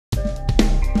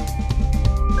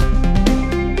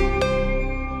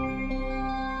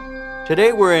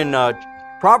Today we're in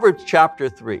Proverbs chapter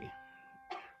 3.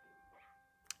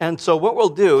 And so what we'll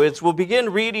do is we'll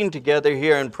begin reading together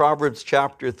here in Proverbs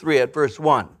chapter 3 at verse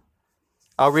 1.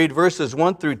 I'll read verses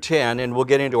 1 through 10 and we'll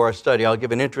get into our study. I'll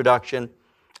give an introduction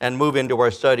and move into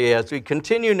our study as we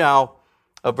continue now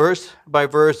a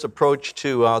verse-by-verse approach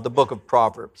to the book of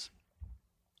Proverbs.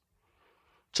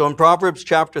 So in Proverbs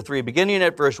chapter 3, beginning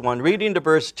at verse 1, reading to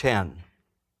verse 10,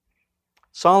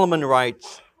 Solomon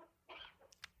writes,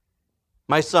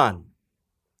 "My son,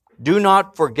 do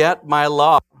not forget my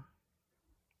law,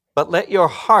 but let your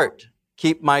heart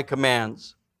keep my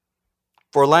commands.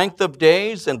 For length of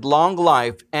days and long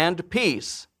life and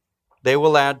peace they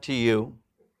will add to you.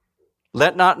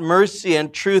 Let not mercy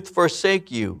and truth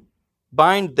forsake you.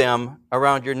 Bind them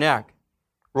around your neck.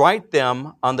 Write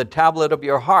them on the tablet of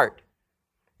your heart,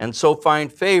 and so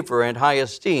find favor and high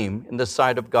esteem in the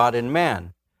sight of God and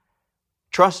man.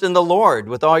 Trust in the Lord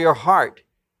with all your heart,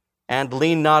 and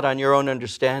lean not on your own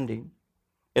understanding.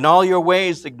 In all your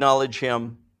ways acknowledge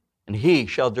him, and he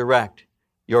shall direct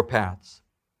your paths.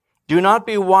 Do not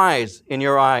be wise in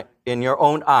your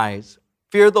own eyes.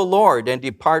 Fear the Lord and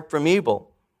depart from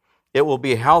evil. It will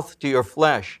be health to your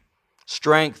flesh,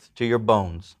 strength to your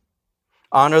bones.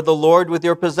 Honor the Lord with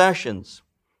your possessions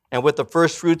and with the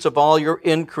first fruits of all your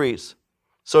increase.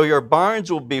 So your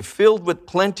barns will be filled with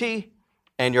plenty,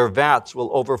 and your vats will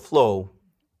overflow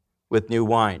with new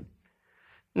wine."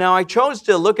 Now, I chose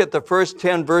to look at the first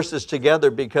 10 verses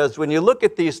together because when you look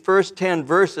at these first 10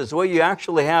 verses, what you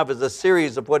actually have is a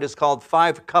series of what is called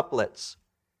 5 couplets.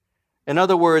 In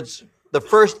other words, the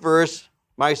first verse,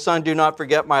 "My son, do not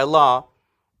forget my law,"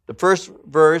 the first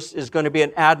verse is going to be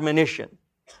an admonition.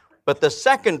 But the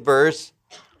second verse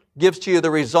gives to you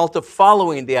the result of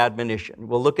following the admonition.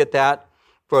 We'll look at that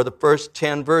for the first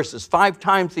 10 verses. 5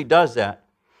 times he does that,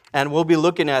 and we'll be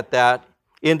looking at that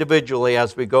individually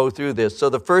as we go through this. So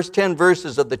the first 10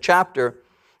 verses of the chapter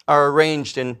are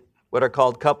arranged in what are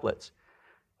called couplets.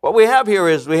 What we have here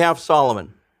is we have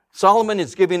Solomon. Solomon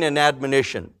is giving an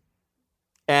admonition,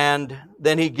 and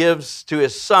then he gives to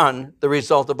his son the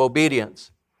result of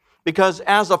obedience. Because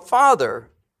as a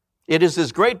father, it is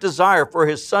his great desire for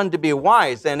his son to be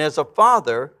wise, and as a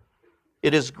father,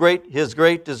 it is his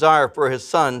great desire for his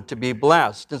son to be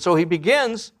blessed. And so he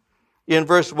begins in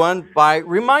verse 1 by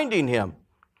reminding him.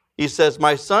 He says,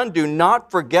 "My son, do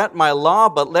not forget my law,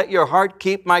 but let your heart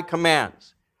keep my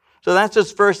commands." So that's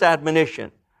his first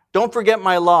admonition. Don't forget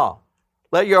my law.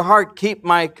 Let your heart keep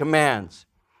my commands.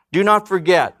 Do not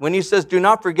forget. When he says, "Do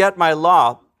not forget my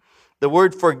law," the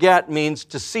word forget means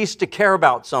to cease to care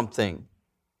about something.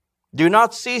 Do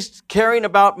not cease caring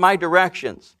about my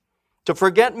directions. To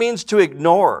forget means to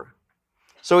ignore.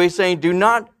 So he's saying, do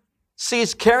not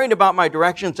cease caring about my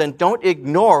directions and don't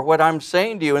ignore what I'm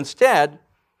saying to you. Instead,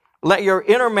 let your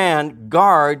inner man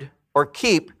guard or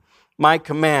keep my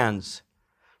commands.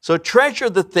 So treasure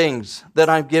the things that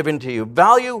I've given to you.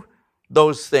 Value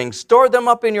those things. Store them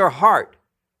up in your heart.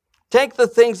 Take the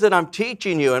things that I'm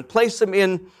teaching you and place them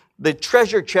in the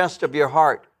treasure chest of your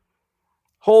heart.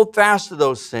 Hold fast to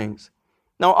those things.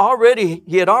 Now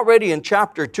he had already in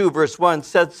chapter 2, verse 1,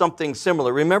 said something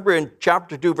similar. Remember in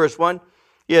chapter 2, verse 1,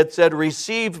 he had said,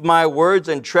 "Receive my words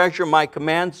and treasure my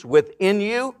commands within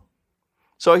you."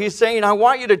 So he's saying, I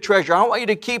want you to treasure, I want you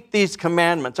to keep these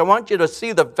commandments. I want you to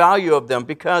see the value of them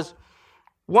because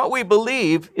what we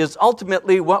believe is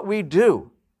ultimately what we do.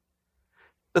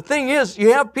 The thing is,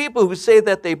 you have people who say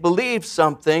that they believe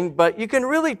something, but you can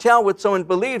really tell what someone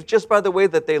believes just by the way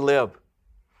that they live.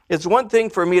 It's one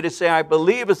thing for me to say I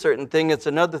believe a certain thing. It's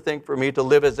another thing for me to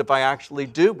live as if I actually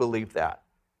do believe that.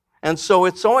 And so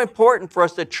it's so important for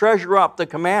us to treasure up the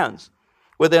commands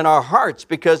within our hearts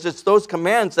because it's those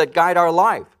commands that guide our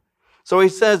life. So he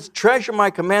says, treasure my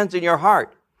commands in your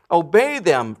heart. Obey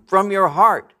them from your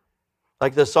heart.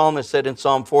 Like the psalmist said in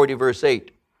Psalm 40, verse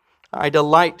 8, "I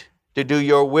delight to do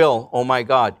your will, O my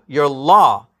God. Your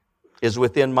law is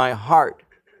within my heart."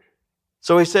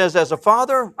 So he says, as a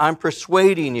father, I'm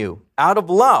persuading you out of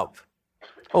love.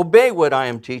 Obey what I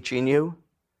am teaching you.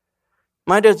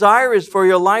 My desire is for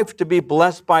your life to be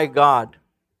blessed by God.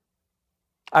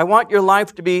 I want your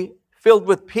life to be filled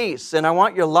with peace, and I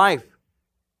want your life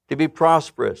to be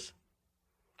prosperous.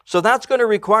 So that's going to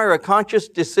require a conscious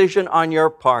decision on your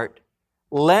part.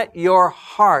 Let your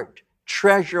heart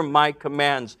treasure my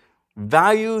commands.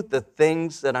 Value the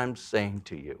things that I'm saying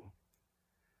to you.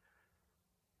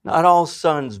 Not all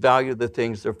sons value the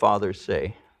things their fathers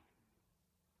say.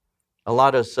 A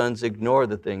lot of sons ignore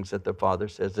the things that their father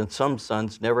says, and some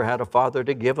sons never had a father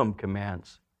to give them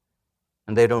commands,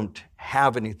 and they don't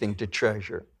have anything to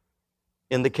treasure.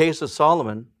 In the case of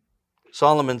Solomon,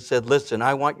 Solomon said, listen,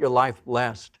 I want your life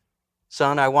blessed.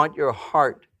 Son, I want your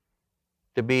heart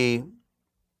to be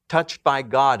touched by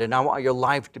God, and I want your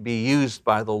life to be used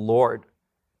by the Lord.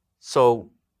 So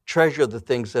treasure the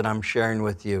things that I'm sharing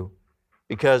with you,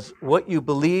 because what you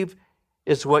believe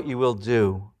is what you will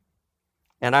do.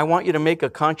 And I want you to make a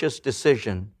conscious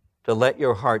decision to let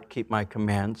your heart keep my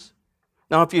commands.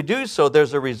 Now, if you do so,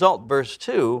 there's a result. Verse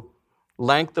 2,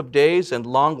 length of days and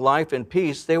long life and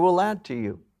peace they will add to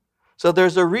you. So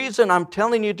there's a reason I'm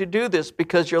telling you to do this,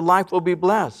 because your life will be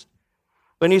blessed.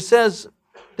 When he says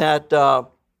that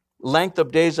length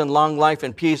of days and long life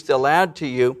and peace they'll add to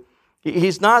you,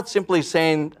 he's not simply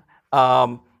saying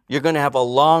you're going to have a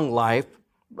long life.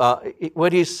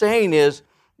 What he's saying is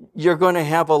you're going to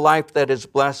have a life that is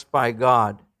blessed by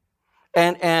God.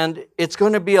 And it's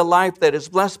going to be a life that is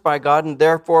blessed by God, and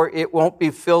therefore it won't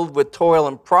be filled with toil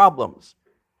and problems.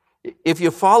 If you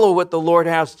follow what the Lord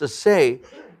has to say,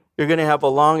 you're going to have a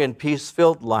long and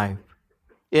peace-filled life.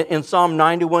 In Psalm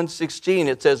 91:16,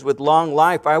 it says, with long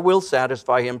life I will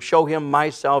satisfy him, show him my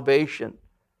salvation.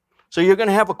 So you're going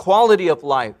to have a quality of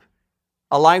life,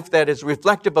 a life that is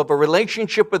reflective of a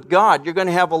relationship with God. You're going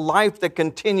to have a life that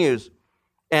continues.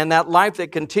 And that life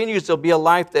that continues will be a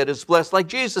life that is blessed. Like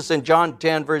Jesus in John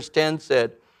 10, verse 10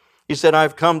 said, he said,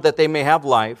 I've come that they may have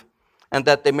life and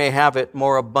that they may have it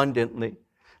more abundantly.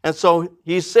 And so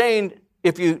he's saying,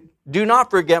 if you do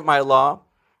not forget my law,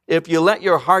 if you let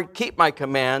your heart keep my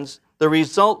commands, the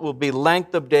result will be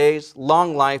length of days,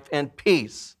 long life, and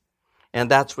peace.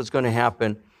 And that's what's going to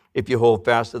happen if you hold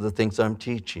fast to the things I'm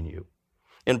teaching you.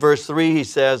 In verse 3, he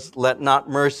says, let not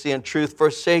mercy and truth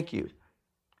forsake you.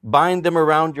 Bind them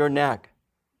around your neck.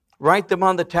 Write them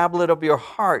on the tablet of your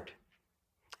heart.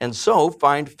 And so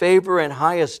find favor and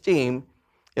high esteem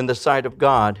in the sight of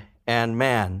God and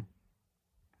man.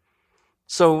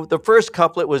 So the first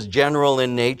couplet was general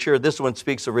in nature. This one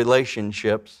speaks of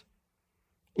relationships.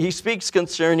 He speaks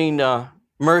concerning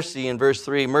mercy in verse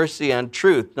 3, mercy and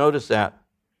truth. Notice that.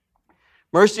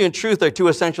 Mercy and truth are two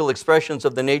essential expressions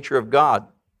of the nature of God.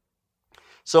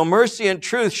 So mercy and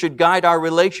truth should guide our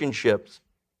relationships.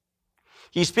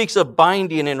 He speaks of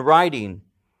binding and writing.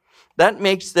 That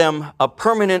makes them a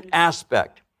permanent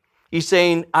aspect. He's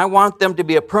saying, I want them to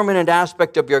be a permanent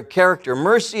aspect of your character.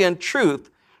 Mercy and truth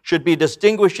should be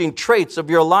distinguishing traits of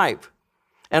your life.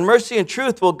 And mercy and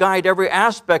truth will guide every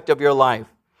aspect of your life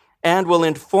and will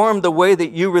inform the way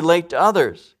that you relate to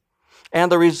others.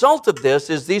 And the result of this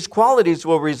is these qualities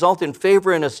will result in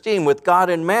favor and esteem with God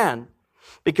and man.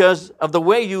 Because of the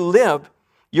way you live,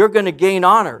 you're going to gain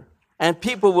honor, and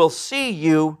people will see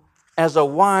you as a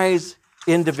wise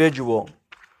individual.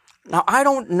 Now, I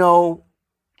don't know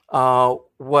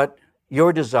what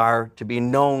your desire to be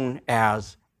known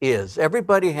as is.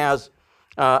 Everybody has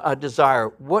a desire.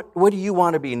 What do you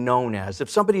want to be known as? If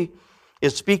somebody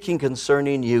is speaking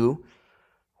concerning you,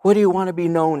 what do you want to be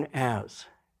known as?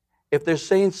 If they're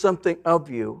saying something of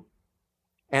you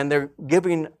and they're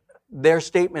giving their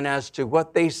statement as to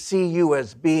what they see you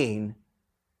as being,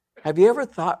 have you ever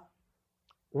thought,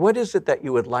 what is it that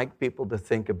you would like people to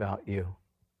think about you?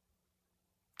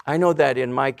 I know that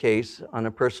in my case, on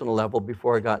a personal level,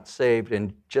 before I got saved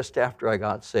and just after I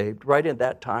got saved, right at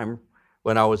that time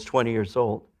when I was 20 years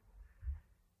old,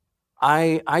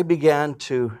 I began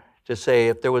to say,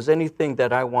 if there was anything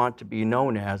that I want to be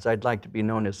known as, I'd like to be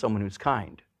known as someone who's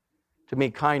kind. To me,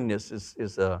 kindness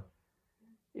is a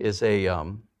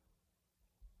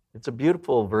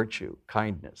beautiful virtue,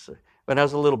 kindness. When I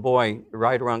was a little boy,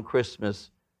 right around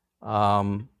Christmas,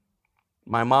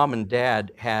 my mom and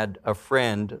dad had a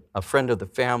friend of the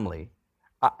family.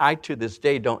 I to this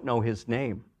day don't know his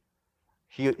name.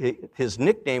 His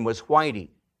nickname was Whitey.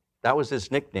 That was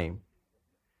his nickname.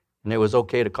 And it was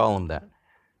okay to call him that.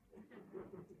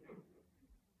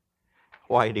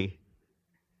 Whitey.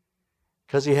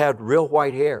 Because he had real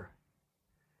white hair.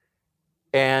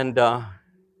 And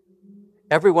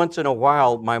every once in a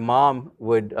while, my mom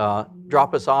would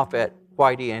drop us off at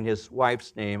Whitey and his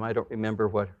wife's name. I don't remember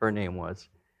what her name was.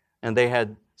 And they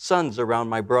had sons around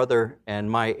my brother and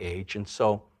my age. And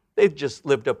so they just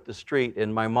lived up the street,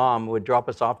 and my mom would drop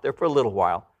us off there for a little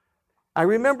while. I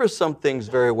remember some things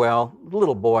very well.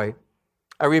 Little boy.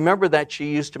 I remember that she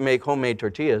used to make homemade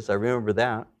tortillas. I remember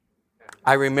that.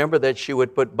 I remember that she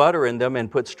would put butter in them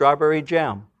and put strawberry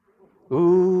jam.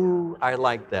 Ooh, I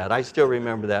like that. I still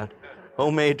remember that.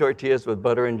 Homemade tortillas with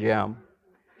butter and jam.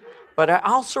 But I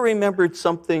also remembered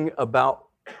something about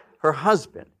her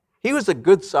husband. He was a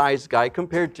good-sized guy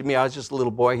compared to me. I was just a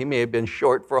little boy. He may have been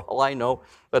short for all I know,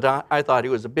 but I thought he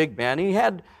was a big man. He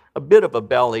had a bit of a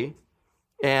belly,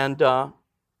 but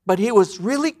he was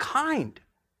really kind.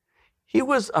 he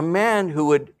was a man who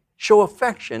would show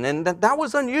affection, and that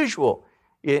was unusual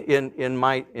in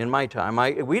my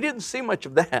time. We didn't see much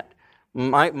of that.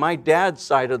 My dad's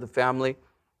side of the family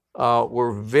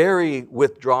were very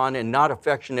withdrawn and not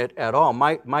affectionate at all.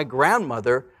 My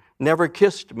grandmother never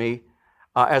kissed me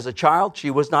as a child.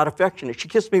 She was not affectionate. She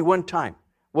kissed me one time.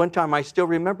 One time, I still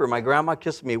remember, my grandma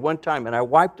kissed me one time, and I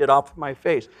wiped it off my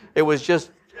face. It was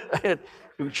just,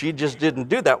 she just didn't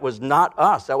do that. That was not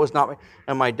us. That was not me.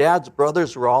 And my dad's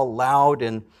brothers were all loud,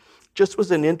 and just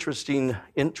was an interesting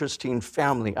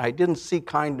family. I didn't see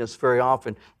kindness very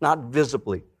often, not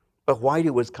visibly, but Whitey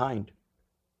was kind.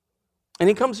 And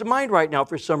he comes to mind right now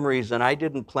for some reason. I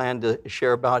didn't plan to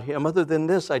share about him. Other than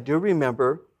this, I do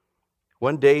remember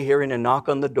one day hearing a knock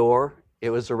on the door.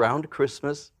 It was around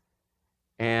Christmas.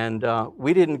 And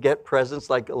we didn't get presents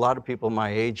like a lot of people my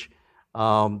age.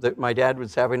 My dad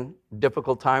was having a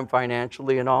difficult time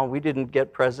financially and all. We didn't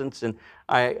get presents. And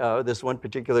this one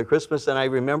particular Christmas, and I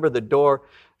remember the door,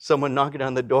 someone knocking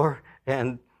on the door,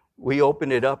 and we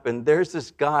opened it up, and there's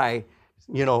this guy,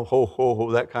 you know, ho, ho,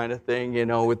 ho, that kind of thing, you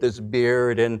know, with this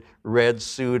beard and red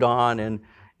suit on, and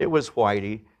it was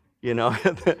Whitey. You know,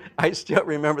 I still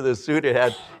remember the suit. It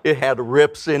had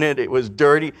rips in it. It was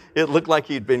dirty. It looked like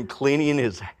he'd been cleaning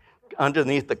his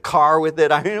underneath the car with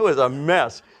it. I mean, it was a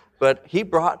mess. But he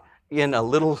brought in a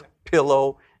little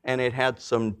pillow, and it had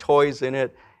some toys in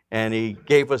it, and he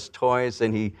gave us toys,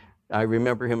 and I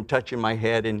remember him touching my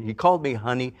head, and he called me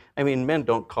honey. I mean, men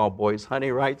don't call boys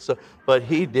honey, right? But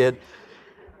he did.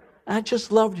 I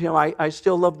just loved him. I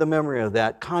still love the memory of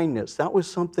that. Kindness. That was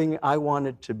something I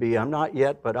wanted to be. I'm not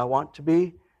yet, but I want to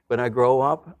be when I grow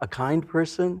up, a kind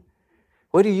person.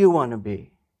 What do you want to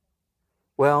be?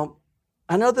 Well,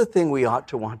 another thing we ought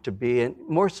to want to be, and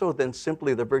more so than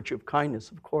simply the virtue of kindness,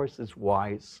 of course, is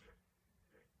wise.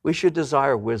 We should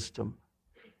desire wisdom.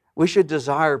 We should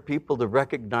desire people to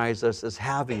recognize us as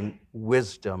having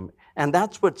wisdom. And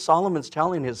that's what Solomon's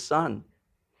telling his son.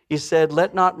 He said,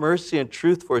 let not mercy and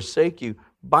truth forsake you.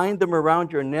 Bind them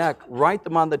around your neck. Write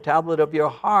them on the tablet of your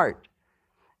heart.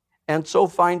 And so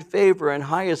find favor and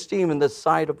high esteem in the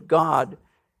sight of God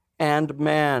and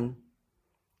man.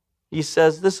 He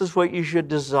says, this is what you should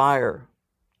desire.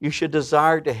 You should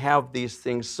desire to have these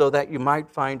things so that you might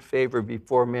find favor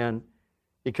before men,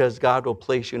 because God will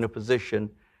place you in a position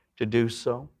to do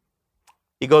so.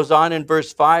 He goes on in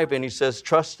verse 5 and he says,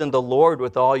 trust in the Lord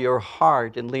with all your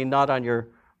heart and lean not on your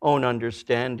own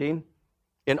understanding.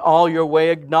 In all your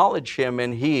way acknowledge him,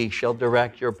 and he shall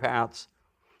direct your paths.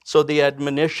 So the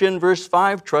admonition, verse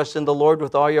 5, trust in the Lord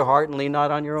with all your heart and lean not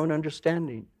on your own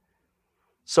understanding.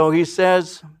 So he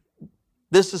says,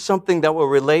 this is something that will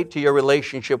relate to your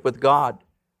relationship with God.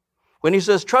 When he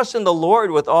says trust in the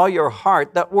Lord with all your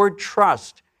heart, that word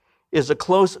trust is a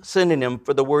close synonym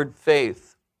for the word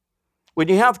faith. When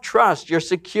you have trust, you're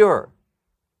secure.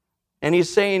 And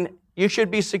he's saying, you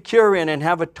should be secure in and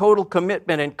have a total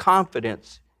commitment and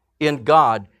confidence in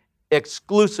God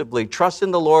exclusively. Trust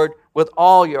in the Lord with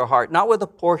all your heart, not with a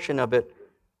portion of it,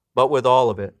 but with all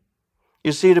of it.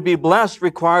 You see, to be blessed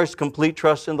requires complete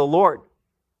trust in the Lord.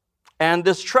 And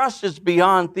this trust is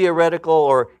beyond theoretical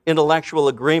or intellectual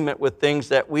agreement with things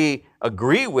that we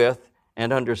agree with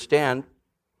and understand.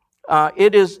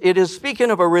 It is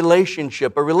speaking of a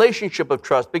relationship of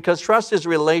trust, because trust is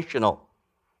relational.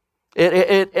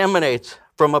 It emanates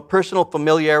from a personal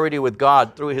familiarity with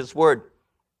God through his word.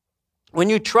 When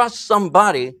you trust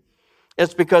somebody,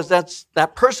 it's because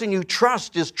that person you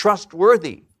trust is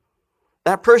trustworthy.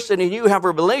 That person and you have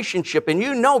a relationship, and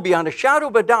you know beyond a shadow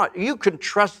of a doubt you can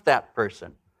trust that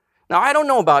person. Now, I don't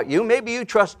know about you. Maybe you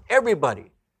trust everybody.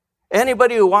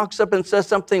 Anybody who walks up and says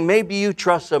something, maybe you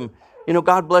trust them. You know,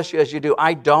 God bless you as you do.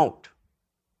 I don't,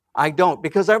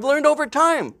 because I've learned over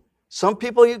time. Some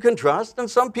people you can trust, and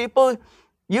some people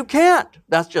you can't.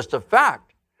 That's just a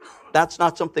fact. That's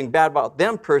not something bad about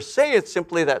them per se. It's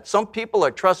simply that some people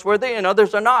are trustworthy and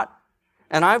others are not.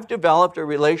 And I've developed a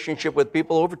relationship with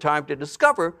people over time to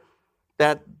discover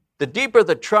that the deeper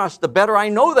the trust, the better I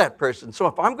know that person. So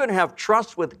if I'm going to have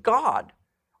trust with God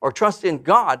or trust in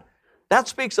God, that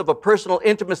speaks of a personal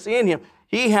intimacy in him.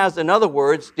 He has, in other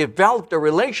words, developed a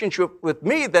relationship with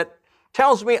me that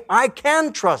tells me I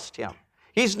can trust him.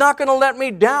 He's not going to let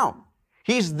me down.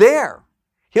 He's there.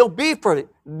 He'll be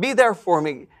there for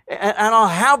me, and I'll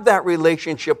have that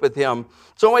relationship with him.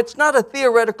 So it's not a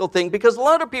theoretical thing, because a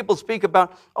lot of people speak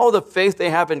about, the faith they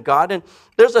have in God, and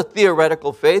there's a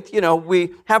theoretical faith. You know,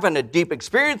 we haven't a deep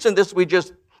experience in this. We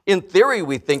just, in theory,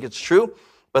 we think it's true,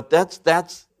 but that's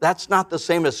not the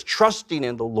same as trusting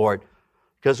in the Lord,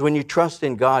 because when you trust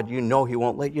in God, you know he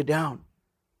won't let you down.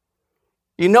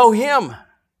 You know him.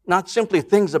 not simply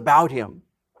things about him.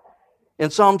 In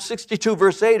Psalm 62,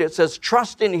 verse 8, it says,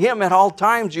 trust in him at all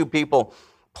times, you people.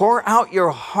 Pour out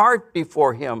your heart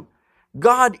before him.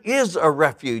 God is a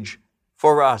refuge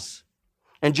for us.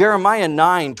 And Jeremiah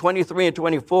 9, 23 and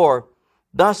 24,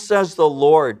 thus says the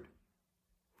Lord,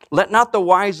 let not the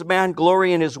wise man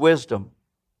glory in his wisdom.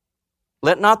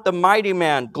 Let not the mighty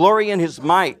man glory in his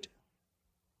might,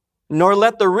 nor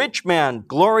let the rich man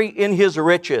glory in his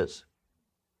riches.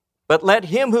 But let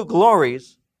him who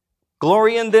glories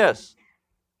glory in this,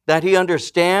 that he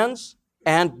understands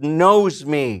and knows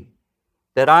me,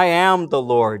 that I am the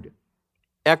Lord,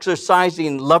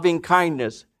 exercising loving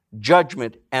kindness,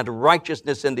 judgment, and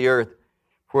righteousness in the earth,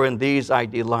 for in these I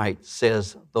delight,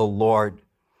 says the Lord.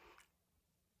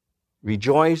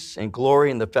 Rejoice and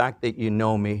glory in the fact that you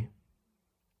know me.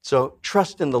 So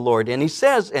trust in the Lord. And he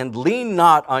says, and lean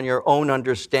not on your own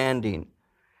understanding.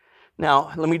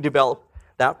 Now, let me develop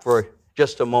that for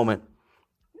just a moment.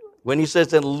 When he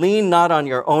says, and lean not on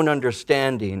your own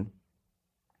understanding,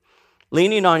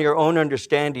 leaning on your own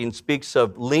understanding speaks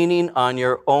of leaning on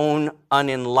your own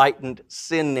unenlightened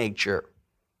sin nature.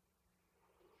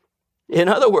 In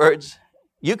other words,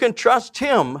 you can trust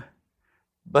him,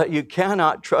 but you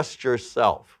cannot trust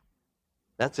yourself.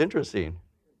 That's interesting.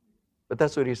 But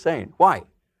that's what he's saying. Why?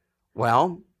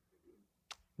 Well,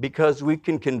 because we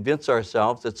can convince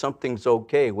ourselves that something's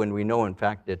okay when we know, in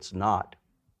fact, it's not.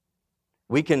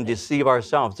 We can deceive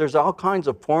ourselves. There's all kinds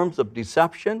of forms of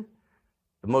deception.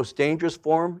 The most dangerous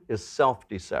form is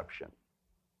self-deception.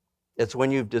 It's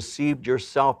when you've deceived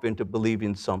yourself into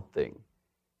believing something.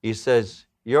 He says,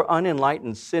 your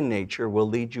unenlightened sin nature will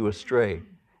lead you astray.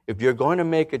 If you're going to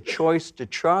make a choice to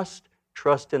trust,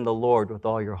 trust in the Lord with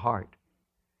all your heart.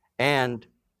 And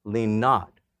lean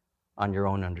not on your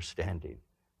own understanding.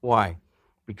 Why?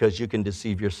 Because you can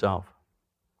deceive yourself.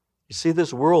 You see,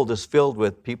 this world is filled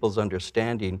with people's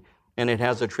understanding, and it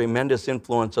has a tremendous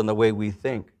influence on the way we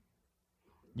think.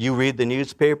 You read the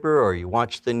newspaper, or you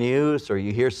watch the news, or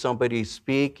you hear somebody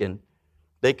speak, and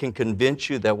they can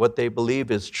convince you that what they believe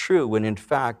is true, when in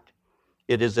fact,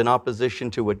 it is in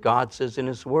opposition to what God says in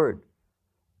his word.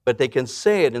 But they can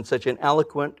say it in such an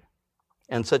eloquent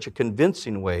and such a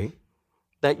convincing way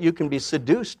that you can be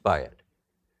seduced by it.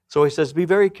 So he says, be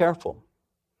very careful.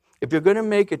 If you're going to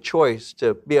make a choice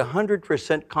to be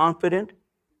 100% confident,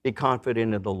 be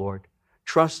confident in the Lord.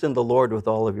 Trust in the Lord with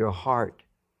all of your heart.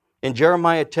 In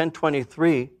Jeremiah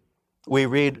 10:23, we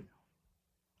read,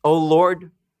 O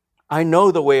Lord, I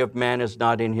know the way of man is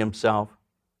not in himself.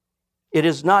 It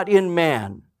is not in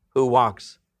man who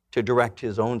walks to direct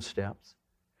his own steps.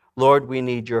 Lord, we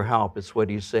need your help, is what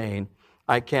he's saying.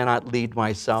 I cannot lead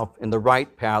myself in the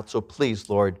right path, so please,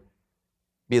 Lord,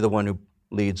 be the one who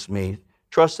leads me.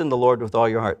 Trust in the Lord with all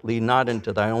your heart. Lean not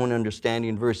into thy own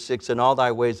understanding. Verse 6, in all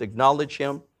thy ways acknowledge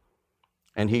him,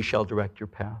 and he shall direct your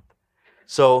path.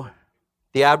 So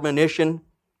the admonition,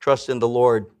 trust in the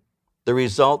Lord. The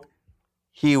result,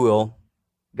 he will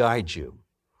guide you.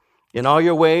 In all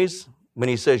your ways, when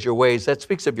he says your ways, that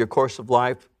speaks of your course of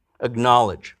life.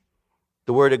 Acknowledge.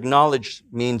 The word acknowledge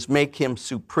means make him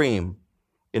supreme.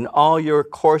 In all your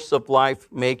course of life,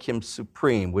 make him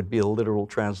supreme, would be a literal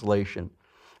translation.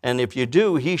 And if you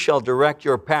do, he shall direct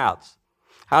your paths.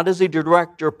 How does he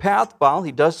direct your path? Well,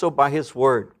 he does so by his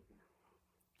word.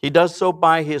 He does so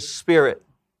by his spirit.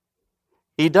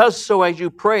 He does so as you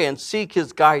pray and seek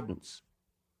his guidance.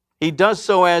 He does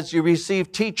so as you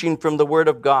receive teaching from the word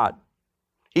of God.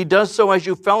 He does so as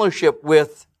you fellowship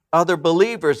with other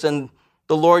believers, and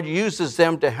the Lord uses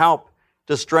them to help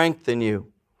to strengthen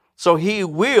you. So he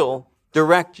will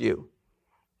direct you.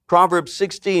 Proverbs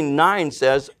 16:9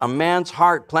 says, a man's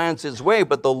heart plans his way,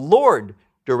 but the Lord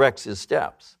directs his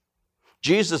steps.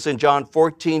 Jesus in John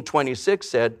 14:26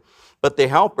 said, but the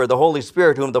Helper, the Holy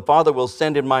Spirit, whom the Father will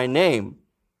send in my name,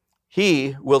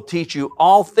 he will teach you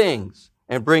all things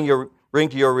and bring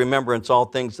to your remembrance all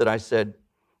things that I said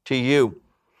to you.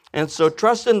 And so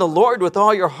trust in the Lord with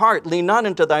all your heart. Lean not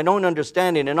into thine own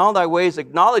understanding. In all thy ways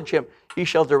acknowledge him. He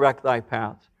shall direct thy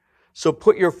paths. So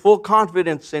put your full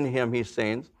confidence in him, he's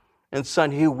saying. And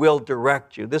son, he will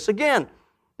direct you. This again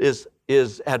is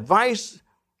advice,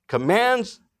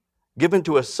 commands given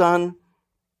to a son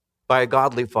by a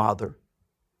godly father.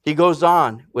 He goes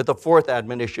on with a fourth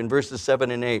admonition, verses 7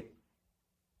 and 8.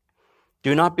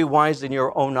 Do not be wise in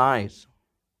your own eyes.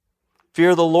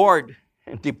 Fear the Lord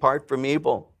and depart from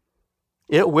evil.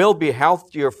 It will be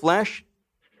health to your flesh,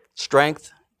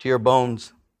 strength to your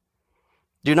bones.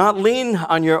 Do not lean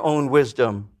on your own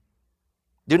wisdom.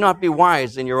 Do not be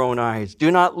wise in your own eyes.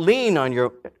 Do not lean on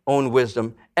your own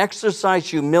wisdom. Exercise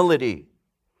humility.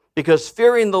 because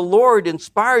fearing the Lord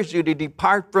inspires you to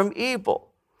depart from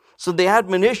evil. So the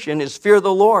admonition is fear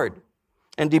the Lord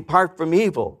and depart from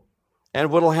evil. And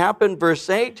what will happen, verse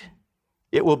 8,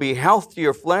 it will be health to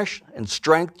your flesh and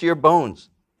strength to your bones.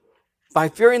 By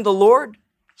fearing the Lord,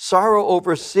 sorrow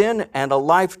over sin and a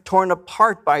life torn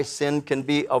apart by sin can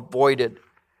be avoided.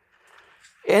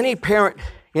 Any parent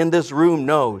in this room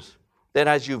knows that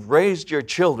as you've raised your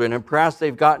children, and perhaps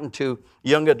they've gotten to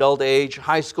young adult age,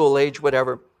 high school age,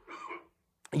 whatever,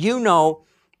 you know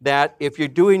that if you're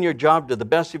doing your job to the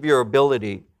best of your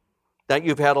ability, that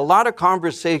you've had a lot of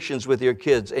conversations with your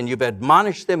kids and you've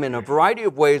admonished them in a variety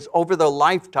of ways over their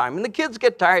lifetime. And the kids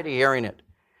get tired of hearing it.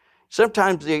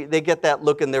 Sometimes they get that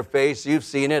look in their face. You've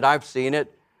seen it. I've seen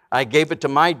it. I gave it to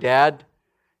my dad.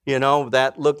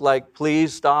 That look like,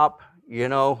 please stop.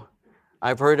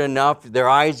 I've heard enough. Their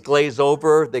eyes glaze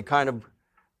over.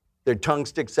 Their tongue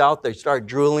sticks out. They start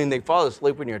drooling. They fall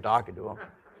asleep when you're talking to them.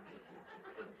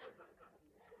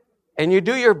 And you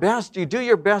do your best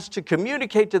to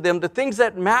communicate to them the things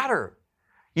that matter.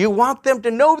 You want them to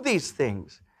know these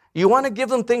things. You want to give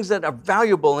them things that are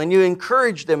valuable, and you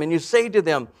encourage them, and you say to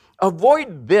them,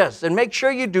 avoid this, and make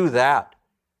sure you do that.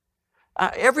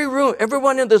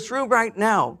 Everyone in this room right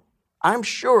now, I'm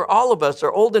sure all of us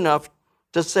are old enough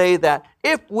to say that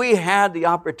if we had the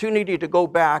opportunity to go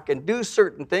back and do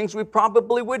certain things, we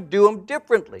probably would do them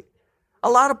differently. A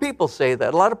lot of people say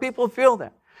that. A lot of people feel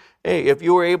that. Hey, if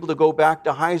you were able to go back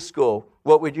to high school,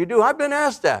 what would you do? I've been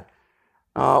asked that.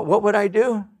 What would I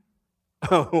do?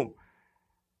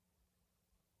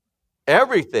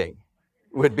 Everything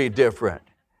would be different.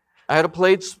 I had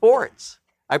played sports.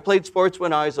 I played sports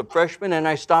when I was a freshman, and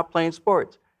I stopped playing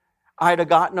sports. I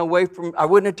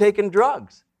wouldn't have taken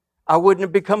drugs. I wouldn't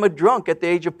have become a drunk at the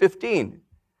age of 15.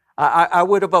 I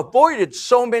would have avoided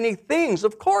so many things,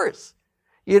 of course.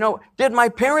 Did my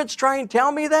parents try and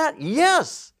tell me that?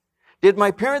 Yes. Did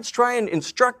my parents try and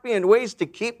instruct me in ways to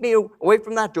keep me away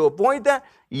from that, to avoid that?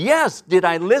 Yes. Did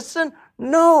I listen?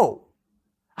 No,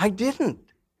 I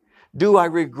didn't. Do I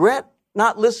regret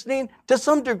not listening? To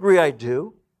some degree, I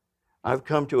do. I've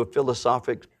come to a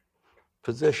philosophic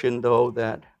position, though,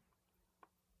 that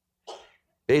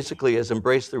basically has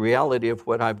embraced the reality of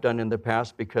what I've done in the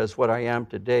past, because what I am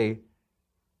today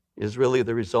is really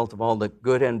the result of all the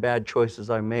good and bad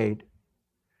choices I made,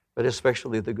 but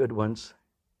especially the good ones,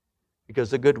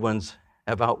 because the good ones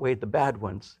have outweighed the bad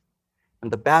ones,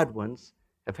 and the bad ones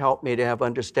have helped me to have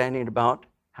understanding about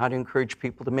how to encourage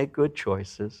people to make good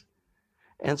choices.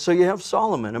 And so you have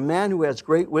Solomon, a man who has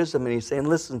great wisdom, and he's saying,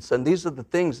 listen, son, these are the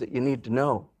things that you need to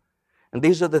know, and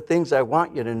these are the things I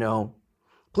want you to know.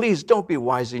 Please don't be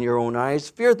wise in your own eyes.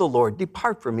 Fear the Lord.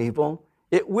 Depart from evil.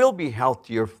 It will be health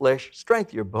to your flesh,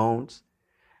 strength to your bones.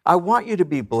 I want you to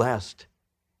be blessed.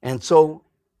 And so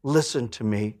listen to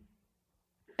me.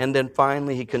 And then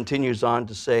finally, he continues on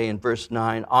to say in verse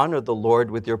 9, honor the Lord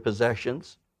with your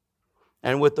possessions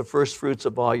and with the first fruits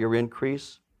of all your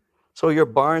increase. So your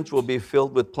barns will be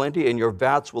filled with plenty and your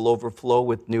vats will overflow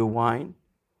with new wine.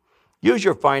 Use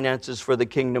your finances for the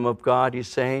kingdom of God, he's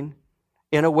saying,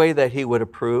 in a way that he would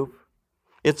approve.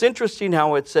 It's interesting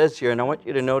how it says here, and I want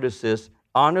you to notice this,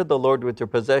 honor the Lord with your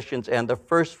possessions and the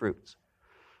first fruits.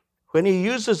 When he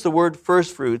uses the word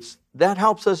first fruits, that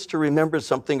helps us to remember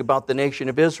something about the nation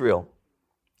of Israel.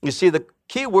 You see, the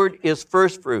key word is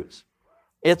first fruits.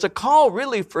 It's a call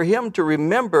really for him to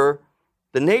remember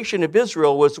the nation of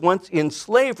Israel was once in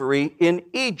slavery in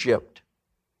Egypt.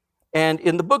 And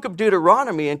in the book of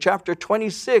Deuteronomy, in chapter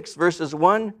 26, verses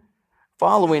 1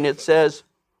 following, it says,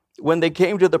 when they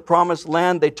came to the promised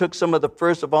land, they took some of the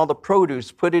first of all the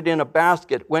produce, put it in a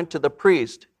basket, went to the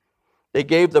priest. They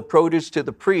gave the produce to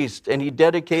the priest, and he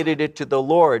dedicated it to the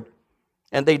Lord.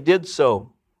 And they did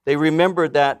so. They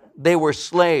remembered that they were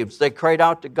slaves. They cried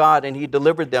out to God, and he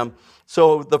delivered them.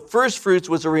 So the first fruits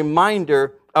was a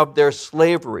reminder of their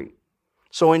slavery.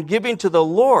 So in giving to the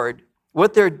Lord,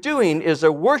 what they're doing is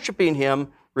they're worshiping him,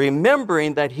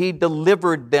 remembering that he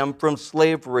delivered them from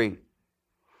slavery.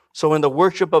 So in the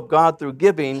worship of God through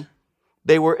giving,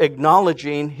 they were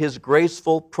acknowledging his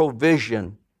graceful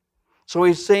provision. So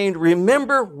he's saying,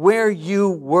 remember where you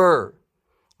were.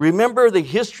 Remember the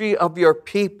history of your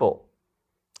people.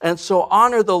 And so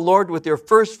honor the Lord with your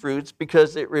first fruits,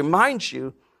 because it reminds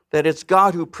you that it's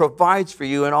God who provides for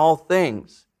you in all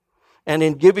things. And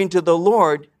in giving to the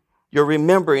Lord, you're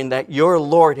remembering that your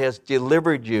Lord has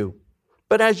delivered you.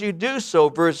 But as you do so,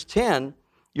 verse 10,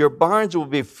 your barns will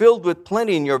be filled with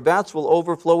plenty, and your vats will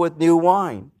overflow with new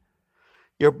wine.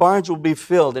 Your barns will be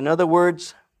filled. In other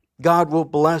words, God will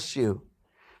bless you.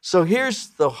 So here's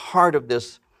the heart of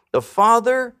this. The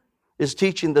Father is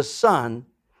teaching the Son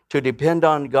to depend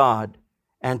on God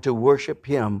and to worship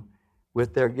Him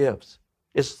with their gifts.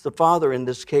 It's the Father in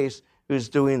this case who's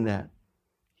doing that.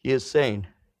 He is saying,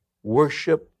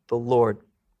 worship the Lord.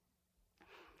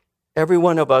 Every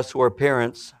one of us who are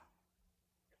parents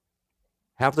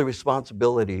have the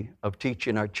responsibility of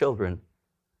teaching our children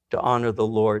to honor the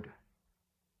Lord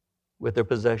with their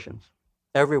possessions.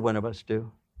 Every one of us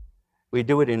do. We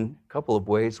do it in a couple of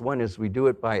ways. One is we do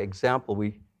it by example.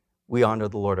 We honor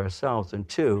the Lord ourselves. And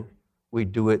two, we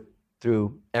do it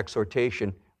through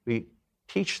exhortation. We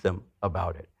teach them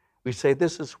about it. We say,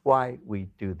 this is why we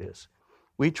do this.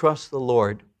 We trust the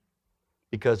Lord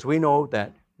because we know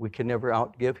that we can never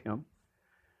outgive Him.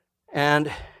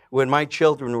 And when my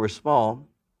children were small,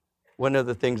 one of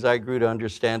the things I grew to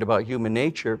understand about human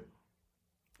nature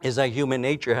is that human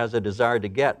nature has a desire to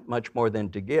get much more than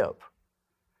to give.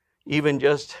 Even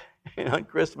just on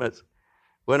Christmas,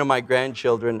 one of my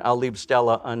grandchildren, I'll leave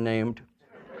Stella unnamed.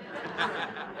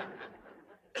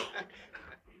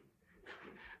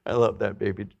 I love that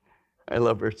baby. I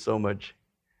love her so much.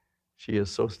 She is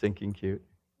so stinking cute.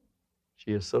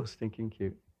 She is so stinking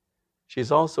cute.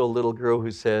 She's also a little girl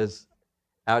who says,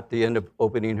 at the end of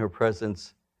opening her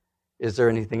presents, is there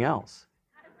anything else?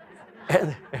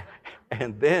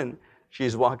 And then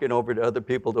she's walking over to other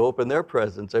people to open their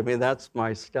presents. I mean, that's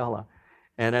my Stella.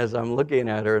 And as I'm looking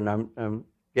at her and I'm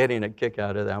getting a kick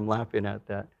out of that, I'm laughing at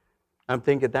that, I'm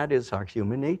thinking that is our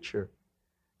human nature.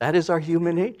 That is our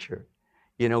human nature.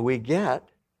 You know, we get,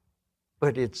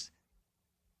 but it's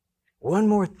one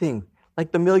more thing.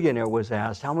 Like the millionaire was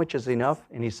asked, how much is enough?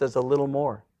 And he says, a little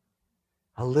more.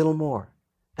 A little more.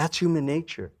 That's human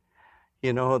nature.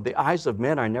 You know, the eyes of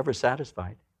men are never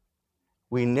satisfied.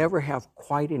 We never have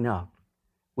quite enough.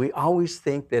 We always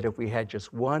think that if we had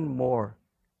just one more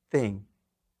thing,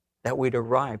 that we'd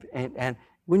arrive. And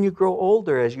when you grow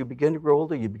older, as you begin to grow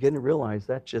older, you begin to realize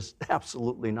that's just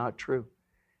absolutely not true.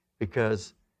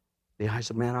 Because the eyes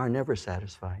of man are never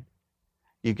satisfied.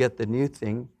 You get the new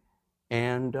thing,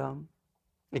 and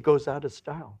it goes out of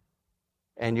style.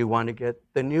 And you want to get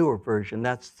the newer version.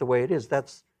 That's the way it is.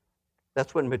 That's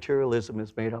what materialism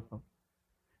is made up of.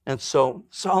 And so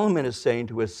Solomon is saying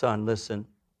to his son, listen,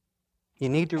 you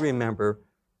need to remember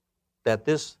that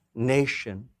this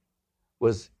nation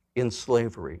was in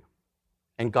slavery,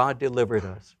 and God delivered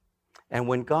us. And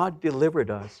when God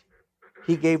delivered us,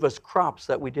 He gave us crops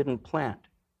that we didn't plant.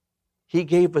 He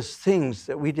gave us things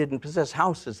that we didn't possess,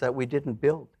 houses that we didn't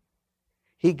build.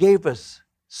 He gave us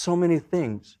so many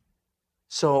things.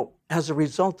 So as a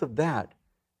result of that,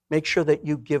 make sure that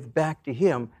you give back to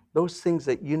Him those things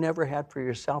that you never had for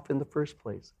yourself in the first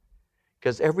place.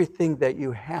 Because everything that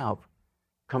you have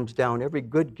comes down, every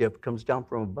good gift comes down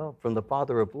from above, from the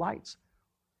Father of lights.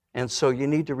 And so you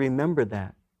need to remember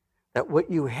that what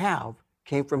you have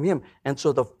came from Him. And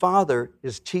so the Father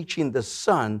is teaching the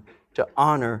Son to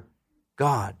honor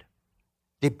God.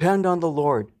 Depend on the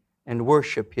Lord and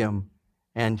worship Him.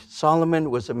 And Solomon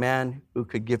was a man who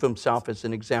could give himself as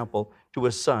an example to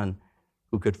a son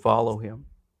who could follow him.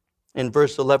 In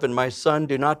verse 11, my son,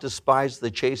 do not despise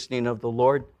the chastening of the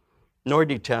Lord, nor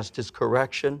detest His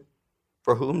correction.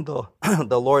 For whom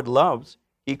the Lord loves,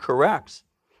 He corrects,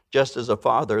 just as a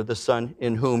father, the son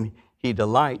in whom He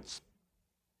delights.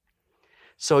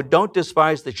 So don't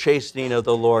despise the chastening of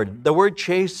the Lord. The word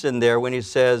chasten there, when he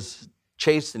says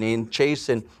chastening,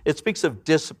 chasten, it speaks of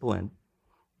discipline.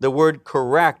 The word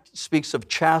correct speaks of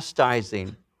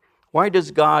chastising. Why does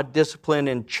God discipline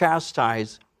and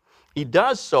chastise? He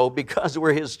does so because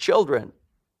we're His children.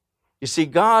 You see,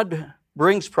 God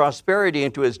brings prosperity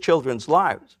into His children's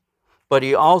lives, but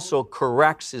He also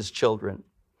corrects His children.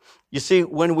 You see,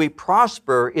 when we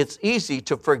prosper, it's easy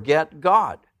to forget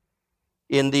God.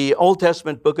 In the Old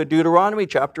Testament book of Deuteronomy,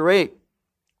 chapter 8,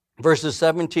 verses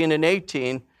 17 and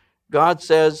 18, God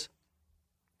says,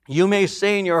 you may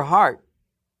say in your heart,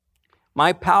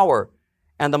 my power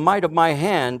and the might of my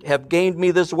hand have gained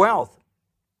me this wealth.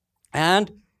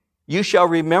 And you shall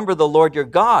remember the Lord your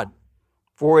God,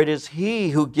 for it is He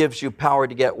who gives you power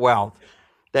to get wealth,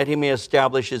 that He may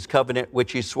establish His covenant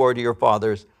which He swore to your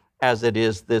fathers, as it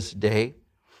is this day.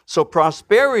 So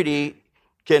prosperity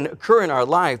can occur in our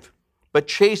life, but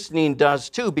chastening does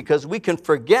too, because we can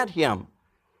forget Him.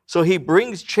 So He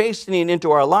brings chastening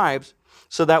into our lives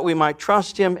so that we might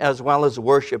trust Him as well as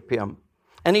worship Him.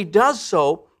 And He does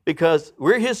so because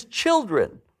we're His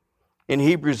children. In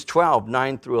Hebrews 12,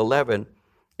 9 through 11,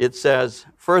 it says,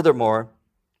 furthermore,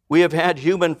 we have had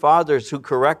human fathers who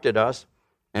corrected us,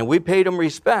 and we paid them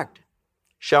respect.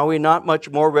 Shall we not much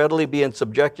more readily be in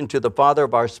subjection to the Father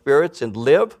of our spirits and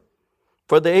live?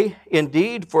 For they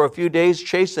indeed for a few days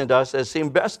chastened us as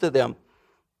seemed best to them,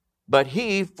 but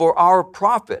he for our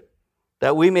profit,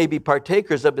 that we may be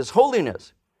partakers of his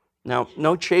holiness. Now,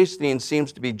 no chastening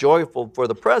seems to be joyful for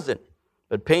the present,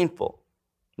 but painful.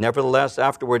 Nevertheless,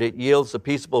 afterward it yields the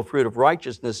peaceable fruit of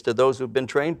righteousness to those who've been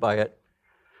trained by it.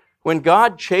 When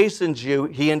God chastens you,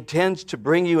 he intends to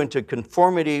bring you into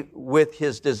conformity with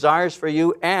his desires for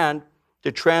you and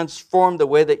to transform the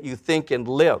way that you think and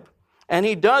live. And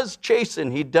he does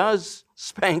chasten, he does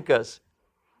spank us.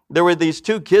 There were these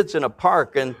two kids in a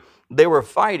park and they were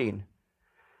fighting.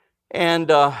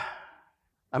 And a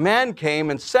man came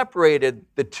and separated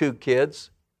the two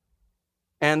kids.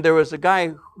 And there was a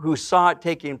guy who saw it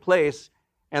taking place.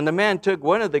 And the man took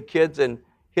one of the kids and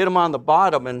hit him on the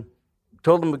bottom and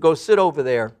told him to go sit over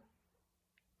there.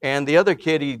 And the other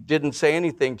kid he didn't say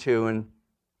anything to. And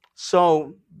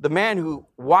so the man who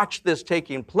watched this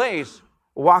taking place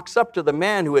walks up to the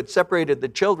man who had separated the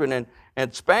children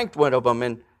and spanked one of them.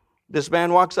 And this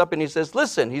man walks up and he says,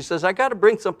 listen, he says, I got to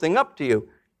bring something up to you.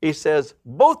 He says,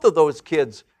 both of those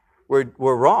kids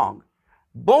were wrong.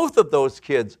 Both of those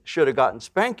kids should have gotten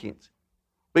spankings.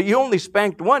 But you only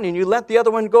spanked one and you let the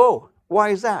other one go. Why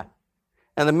is that?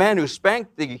 And the man who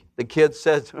spanked the kid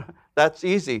says, that's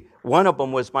easy. One of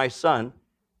them was my son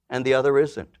and the other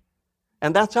isn't.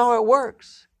 And that's how it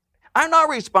works. I'm not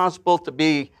responsible to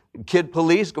be kid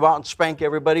police, go out and spank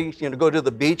everybody. Go to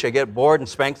the beach, I get bored and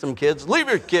spank some kids. Leave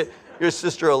your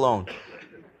sister alone.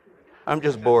 I'm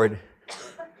just bored.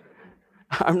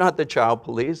 I'm not the child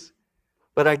police.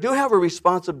 But I do have a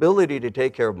responsibility to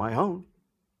take care of my own.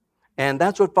 And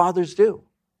that's what fathers do.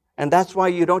 And that's why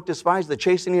you don't despise the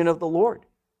chastening of the Lord.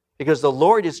 Because the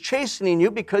Lord is chastening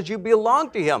you because you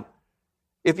belong to him.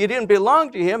 If you didn't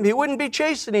belong to him, he wouldn't be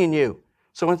chastening you.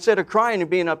 So instead of crying and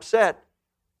being upset,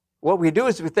 what we do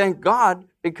is we thank God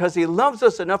because he loves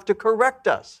us enough to correct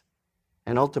us.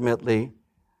 And ultimately,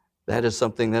 that is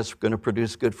something that's going to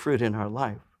produce good fruit in our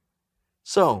life.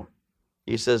 So,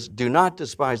 he says, do not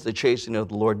despise the chastening of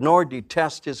the Lord, nor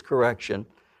detest his correction.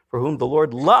 For whom the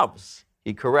Lord loves,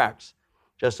 he corrects,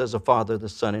 just as a father the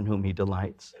son in whom he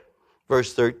delights.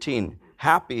 Verse 13,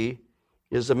 happy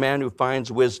is the man who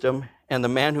finds wisdom and the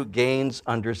man who gains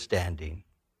understanding.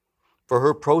 For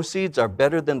her proceeds are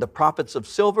better than the profits of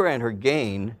silver, and her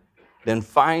gain than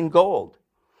fine gold.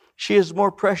 She is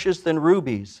more precious than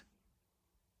rubies.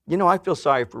 I feel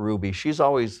sorry for Ruby. She's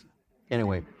always,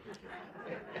 anyway.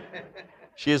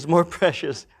 She is more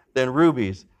precious than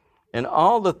rubies. And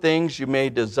all the things you may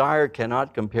desire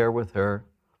cannot compare with her.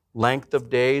 Length of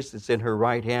days is in her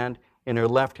right hand, in her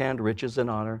left hand riches and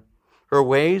honor. Her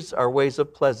ways are ways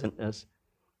of pleasantness,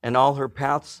 and all her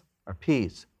paths are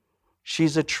peace.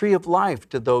 She's a tree of life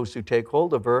to those who take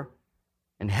hold of her,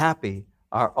 and happy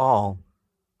are all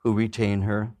who retain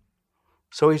her.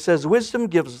 So he says, wisdom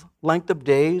gives length of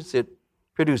days. It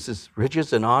produces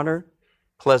riches and honor,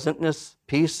 pleasantness,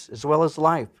 peace, as well as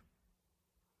life.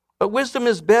 But wisdom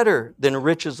is better than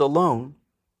riches alone.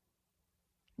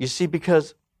 You see,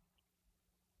 because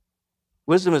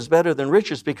wisdom is better than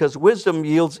riches because wisdom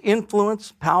yields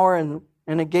influence, power, and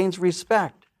it gains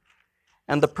respect.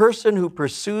 And the person who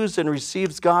pursues and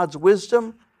receives God's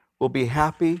wisdom will be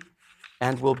happy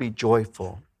and will be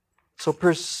joyful. So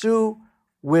pursue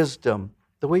wisdom.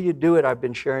 The way you do it, I've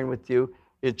been sharing with you,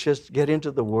 is just get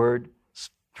into the Word,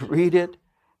 read it.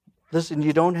 Listen,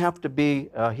 you don't have to be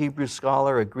a Hebrew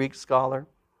scholar, a Greek scholar.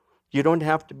 You don't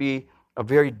have to be a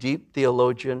very deep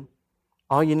theologian.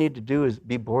 All you need to do is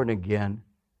be born again.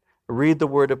 Read the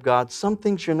Word of God. Some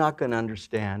things you're not going to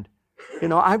understand.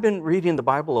 I've been reading the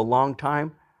Bible a long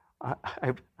time.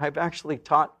 I've actually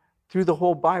taught through the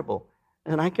whole Bible.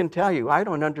 And I can tell you, I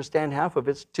don't understand half of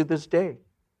it to this day.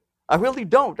 I really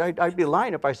don't. I'd be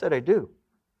lying if I said I do.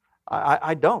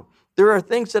 I don't. There are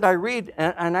things that I read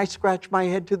and I scratch my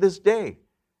head to this day.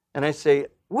 And I say,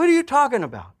 what are you talking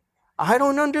about? I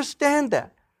don't understand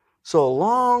that. So a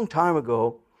long time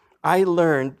ago, I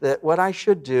learned that what I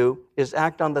should do is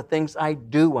act on the things I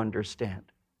do understand.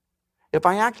 If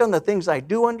I act on the things I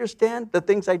do understand, the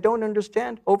things I don't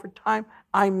understand, over time,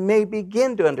 I may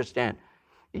begin to understand.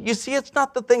 You see, it's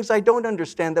not the things I don't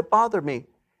understand that bother me.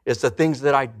 It's the things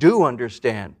that I do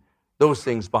understand. Those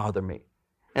things bother me.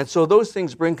 And so those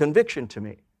things bring conviction to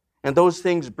me. And those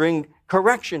things bring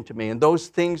correction to me. And those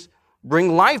things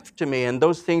bring life to me. And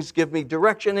those things give me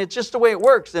direction. It's just the way it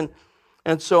works. And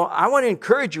so I want to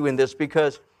encourage you in this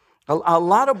because a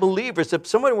lot of believers, if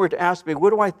someone were to ask me,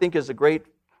 what do I think is a great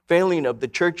failing of the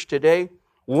church today?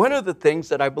 One of the things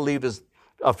that I believe is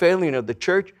a failing of the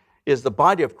church is the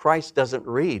body of Christ doesn't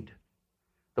read.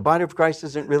 The body of Christ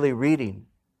isn't really reading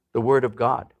the Word of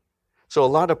God. So a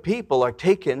lot of people are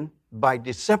taken by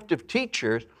deceptive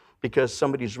teachers because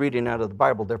somebody's reading out of the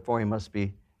Bible, therefore he must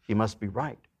be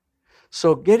right.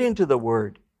 So get into the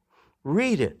Word.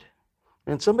 Read it.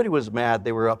 And somebody was mad.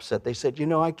 They were upset. They said,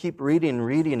 I keep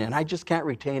reading, and I just can't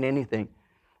retain anything.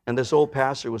 And this old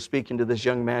pastor was speaking to this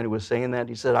young man who was saying that.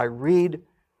 He said, I read,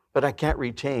 but I can't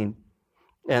retain.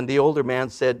 And the older man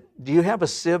said, do you have a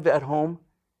sieve at home?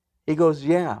 He goes,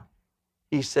 yeah.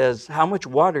 He says, how much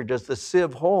water does the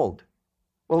sieve hold?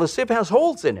 Well, the sieve has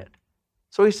holes in it.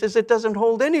 So he says, it doesn't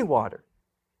hold any water.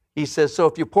 He says, so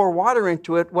if you pour water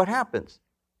into it, what happens?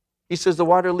 He says, the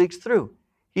water leaks through.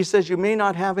 He says, you may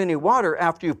not have any water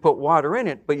after you put water in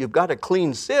it, but you've got a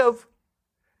clean sieve.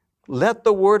 Let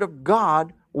the Word of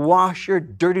God wash your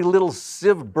dirty little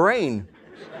sieve brain.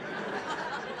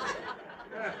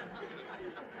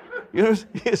 You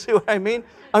see what I mean?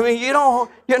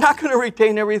 You're not going to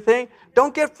retain everything.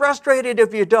 Don't get frustrated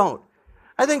if you don't.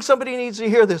 I think somebody needs to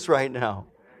hear this right now.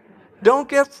 Don't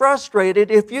get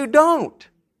frustrated if you don't.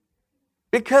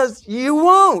 Because you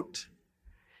won't.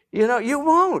 You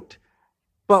won't.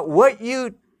 But what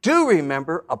you do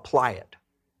remember, apply it.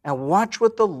 And watch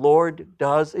what the Lord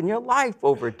does in your life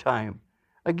over time.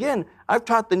 Again, I've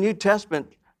taught the New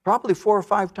Testament probably 4 or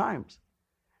 5 times.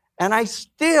 And I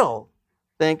still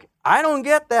think, I don't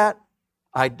get that.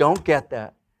 I don't get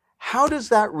that. How does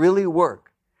that really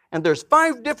work? And there's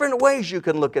 5 different ways you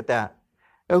can look at that.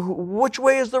 Which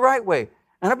way is the right way?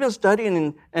 And I've been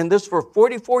studying and this for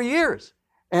 44 years.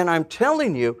 And I'm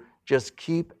telling you, just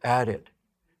keep at it.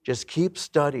 Just keep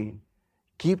studying.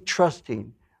 Keep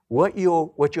trusting. What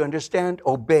you understand,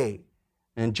 obey.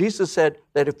 And Jesus said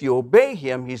that if you obey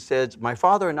Him, He says, my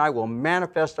Father and I will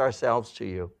manifest ourselves to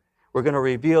you. We're going to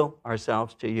reveal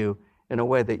ourselves to you in a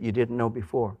way that you didn't know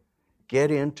before.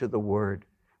 Get into the Word.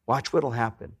 Watch what will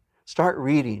happen. Start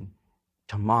reading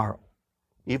tomorrow,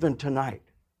 even tonight.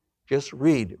 Just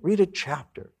read a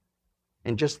chapter,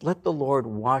 and just let the Lord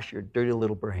wash your dirty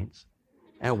little brains,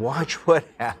 and watch what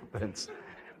happens.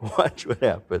 Watch what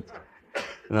happens.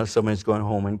 Somebody's going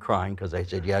home and crying because I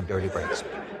said, yeah, dirty brains.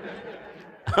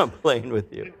 I'm playing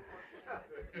with you.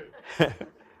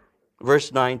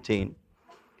 Verse 19.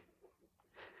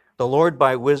 The Lord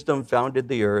by wisdom founded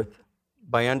the earth.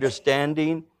 By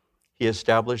understanding, He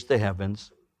established the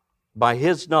heavens. By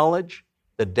His knowledge,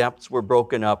 the depths were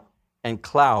broken up, and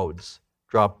clouds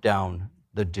dropped down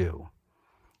the dew.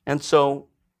 And so,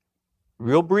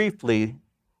 real briefly,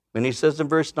 when He says in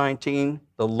verse 19,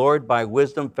 the Lord by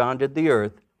wisdom founded the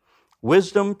earth,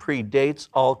 wisdom predates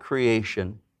all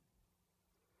creation.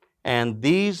 And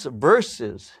these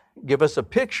verses give us a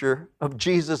picture of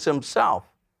Jesus Himself.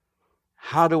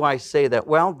 How do I say that?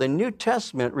 Well, the New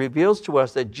Testament reveals to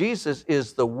us that Jesus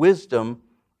is the wisdom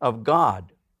of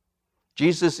God.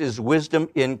 Jesus is wisdom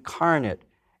incarnate.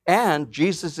 And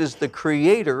Jesus is the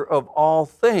creator of all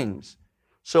things.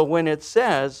 So when it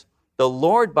says, the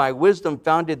Lord by wisdom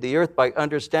founded the earth, by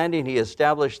understanding He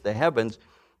established the heavens,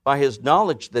 by His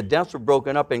knowledge the depths were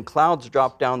broken up and clouds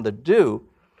dropped down the dew,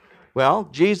 well,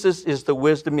 Jesus is the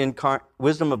wisdom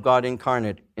of God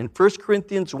incarnate. In 1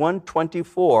 Corinthians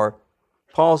 1:24,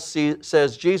 Paul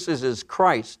says Jesus is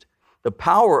Christ, the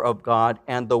power of God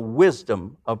and the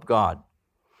wisdom of God.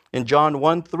 In John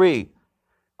 1:3,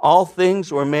 all things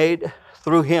were made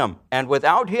through Him, and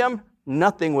without Him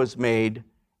nothing was made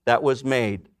that was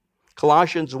made.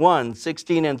 Colossians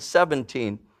 1:16 and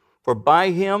 17, for by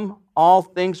Him all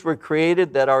things were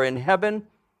created that are in heaven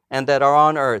and that are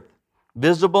on earth,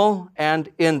 visible and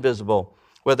invisible,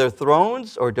 whether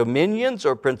thrones or dominions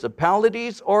or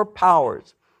principalities or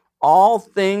powers. All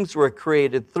things were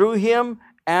created through Him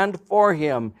and for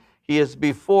Him. He is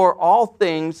before all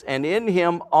things, and in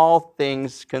Him all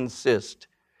things consist.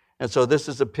 And so this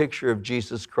is a picture of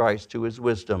Jesus Christ, who is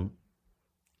wisdom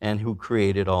and who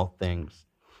created all things.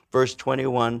 Verse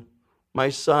 21, my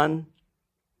son,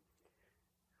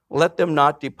 let them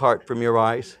not depart from your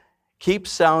eyes. Keep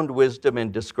sound wisdom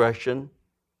and discretion,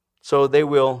 so they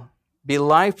will be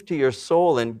life to your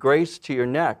soul and grace to your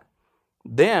neck.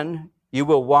 Then you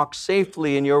will walk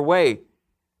safely in your way,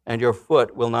 and your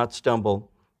foot will not stumble.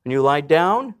 When you lie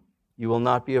down, you will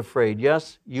not be afraid.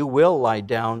 Yes, you will lie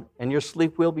down, and your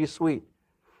sleep will be sweet.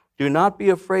 Do not be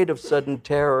afraid of sudden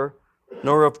terror,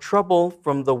 nor of trouble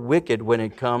from the wicked when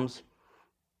it comes.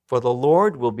 For the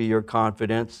Lord will be your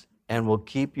confidence and will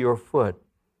keep your foot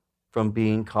from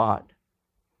being caught.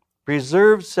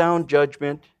 Preserve sound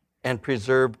judgment and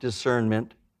preserve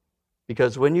discernment,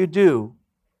 because when you do,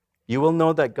 you will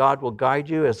know that God will guide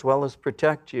you as well as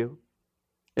protect you.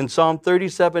 In Psalm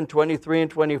 37:23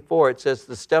 and 24, it says,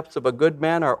 the steps of a good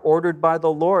man are ordered by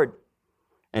the Lord,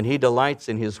 and He delights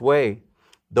in his way.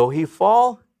 Though he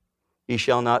fall, he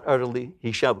shall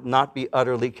not be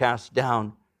utterly cast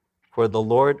down, for the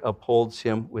Lord upholds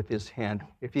him with his hand.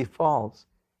 If he falls,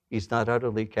 he's not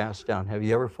utterly cast down. Have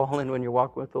you ever fallen when you're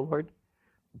walking with the Lord?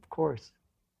 Of course.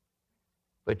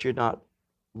 But you're not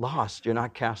lost. You're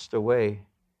not cast away.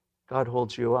 God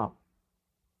holds you up.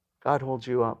 God holds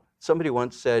you up. Somebody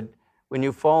once said, when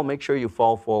you fall, make sure you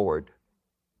fall forward.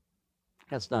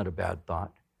 That's not a bad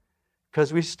thought,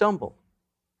 because we stumble.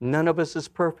 None of us is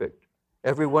perfect.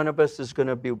 Every one of us is going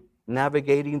to be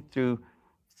navigating through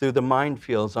the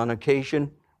minefields. On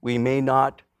occasion, we may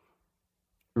not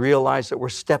realize that we're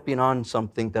stepping on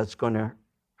something that's going to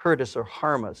hurt us or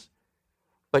harm us.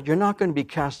 But you're not going to be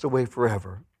cast away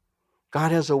forever.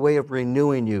 God has a way of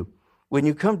renewing you. When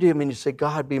you come to him and you say,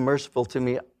 God, be merciful to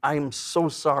me. I'm so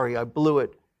sorry. I blew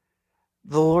it.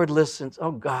 The Lord listens.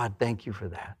 Oh, God, thank you for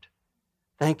that.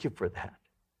 Thank you for that.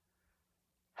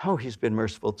 Oh, he's been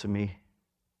merciful to me.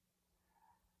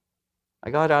 I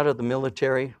got out of the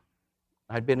military.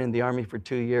 I'd been in the Army for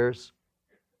 2 years.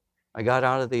 I got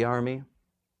out of the Army.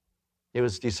 It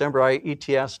was December. I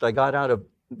ETS'd. I got out of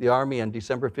the Army on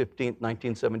December 15th,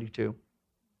 1972.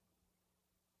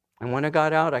 And when I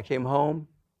got out, I came home.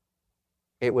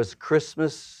 It was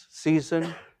Christmas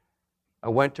season. I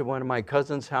went to one of my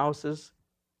cousin's houses.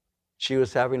 She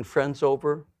was having friends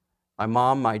over. My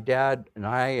mom, my dad, and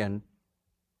I, and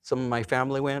some of my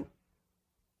family went.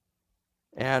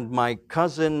 And my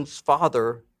cousin's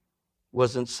father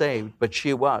wasn't saved, but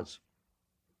she was.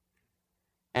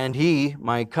 And he,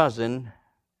 my cousin,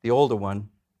 the older one,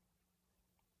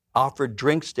 offered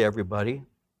drinks to everybody.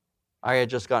 I had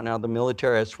just gotten out of the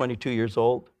military. I was 22 years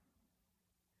old.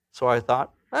 So I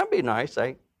thought, that'd be nice.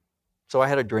 So I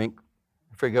had a drink.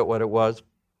 I forget what it was.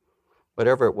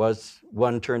 Whatever it was,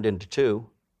 1 turned into 2,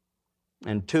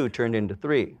 and 2 turned into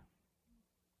 3.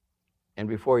 And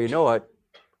before you know it,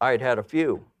 I had had a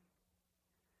few.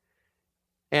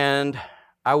 And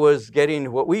I was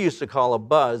getting what we used to call a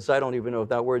buzz. I don't even know if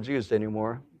that word's used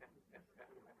anymore.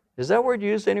 Is that word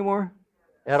used anymore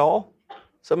at all?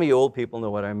 Some of you old people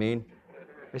know what I mean.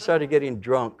 I started getting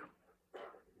drunk.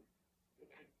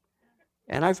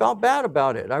 And I felt bad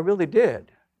about it. I really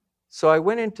did. So I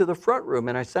went into the front room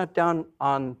and I sat down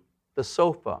on the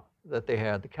sofa that they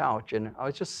had, the couch, and I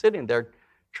was just sitting there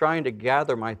trying to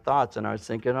gather my thoughts, and I was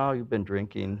thinking, oh, you've been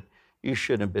drinking. You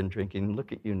shouldn't have been drinking.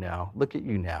 Look at you now. Look at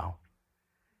you now.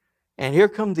 And here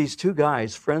come these 2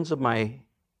 guys, friends of my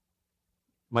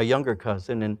younger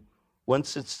cousin, and one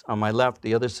sits on my left,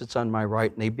 the other sits on my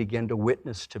right, and they begin to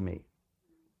witness to me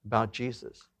about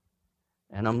Jesus.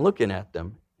 And I'm looking at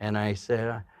them, and I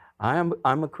said, I'm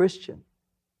a Christian.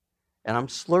 And I'm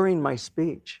slurring my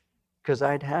speech because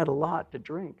I'd had a lot to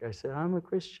drink. I said, I'm a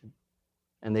Christian.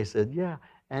 And they said, yeah.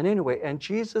 And anyway, and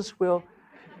Jesus will.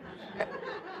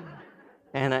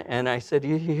 And I said,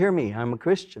 you hear me? I'm a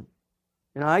Christian.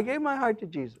 You know, I gave my heart to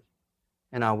Jesus.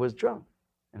 And I was drunk.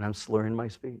 And I'm slurring my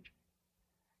speech.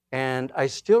 And I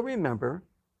still remember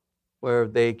where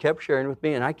they kept sharing with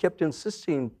me, and I kept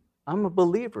insisting, I'm a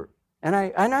believer. And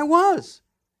I was.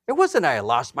 It wasn't I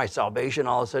lost my salvation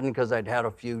all of a sudden because I'd had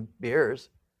a few beers.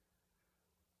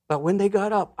 But when they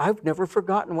got up, I've never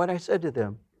forgotten what I said to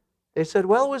them. They said,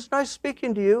 well, it was nice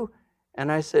speaking to you.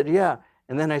 And I said, yeah.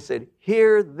 And then I said,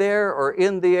 here, there, or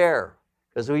in the air.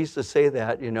 Because we used to say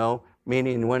that, you know,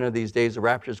 meaning one of these days the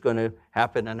rapture is going to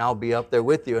happen and I'll be up there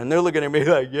with you. And they're looking at me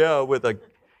like, yeah, with a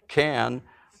can.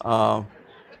 I've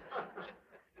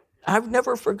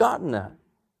never forgotten that.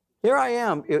 Here I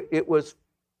am. It was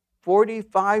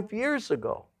 45 years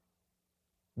ago.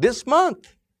 This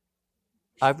month.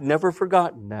 I've never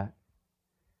forgotten that.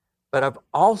 But I've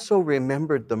also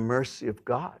remembered the mercy of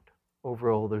God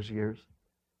over all those years.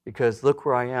 Because look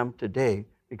where I am today.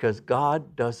 Because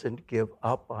God doesn't give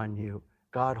up on you.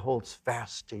 God holds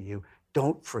fast to you.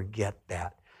 Don't forget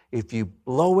that. If you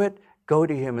blow it, go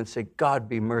to him and say, God,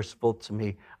 be merciful to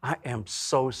me. I am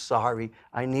so sorry.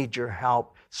 I need your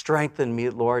help. Strengthen me,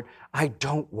 Lord. I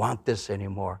don't want this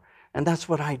anymore. And that's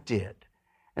what I did.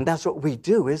 And that's what we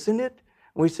do, isn't it?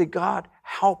 We say, God,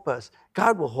 help us.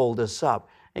 God will hold us up.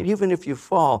 And even if you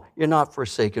fall, you're not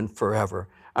forsaken forever.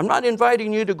 I'm not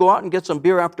inviting you to go out and get some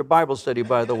beer after Bible study,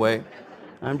 by the way.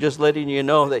 I'm just letting you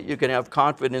know that you can have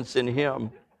confidence in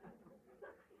him.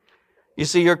 You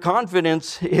see, your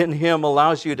confidence in him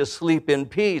allows you to sleep in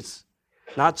peace,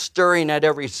 not stirring at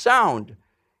every sound.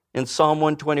 In Psalm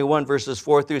 121, verses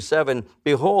 4 through 7,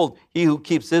 behold, he who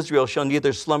keeps Israel shall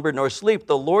neither slumber nor sleep.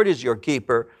 The Lord is your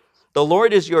keeper. The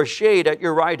Lord is your shade at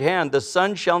your right hand. The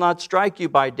sun shall not strike you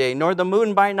by day, nor the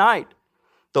moon by night.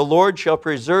 The Lord shall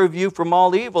preserve you from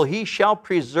all evil. He shall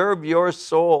preserve your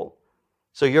soul.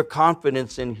 So your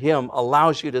confidence in Him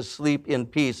allows you to sleep in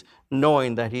peace,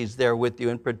 knowing that He's there with you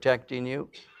and protecting you.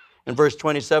 In verse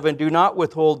 27, do not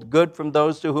withhold good from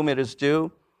those to whom it is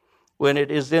due, when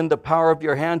it is in the power of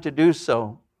your hand to do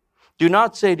so. Do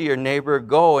not say to your neighbor,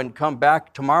 go and come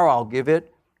back tomorrow, I'll give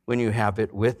it, when you have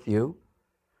it with you.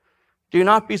 Do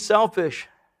not be selfish.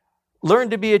 Learn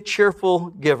to be a cheerful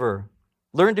giver.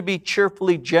 Learn to be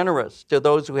cheerfully generous to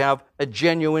those who have a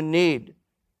genuine need.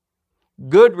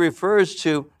 Good refers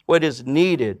to what is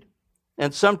needed.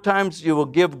 And sometimes you will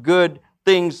give good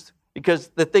things because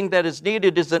the thing that is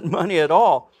needed isn't money at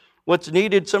all. What's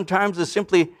needed sometimes is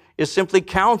simply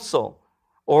counsel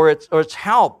or it's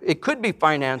help. It could be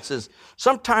finances.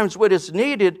 Sometimes what is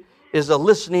needed is a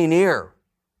listening ear,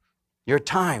 your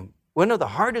time. One of the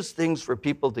hardest things for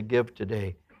people to give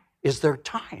today is their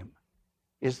time.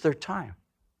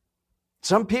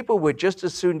 Some people would just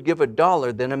as soon give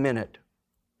 $1 than a minute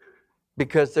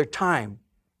because their time,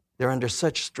 they're under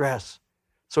such stress.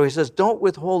 So he says, don't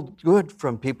withhold good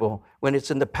from people when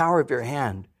it's in the power of your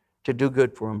hand to do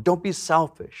good for them. Don't be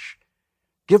selfish.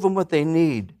 Give them what they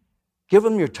need. Give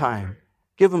them your time.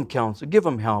 Give them counsel. Give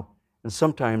them help. And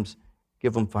sometimes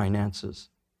give them finances.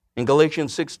 In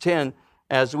Galatians 6:10,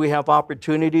 as we have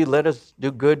opportunity, let us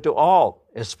do good to all,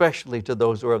 especially to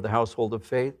those who are of the household of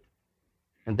faith.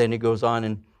 And then he goes on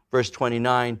in verse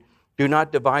 29, do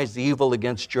not devise evil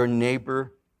against your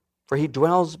neighbor, for he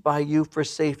dwells by you for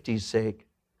safety's sake.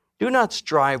 Do not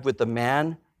strive with the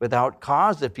man without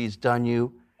cause if he's done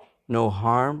you no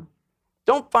harm.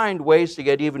 Don't find ways to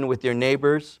get even with your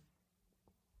neighbors.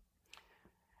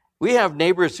 We have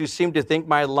neighbors who seem to think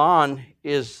my lawn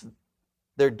is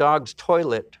their dog's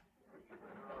toilet.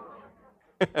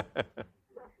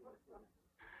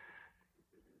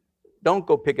 Don't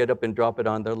go pick it up and drop it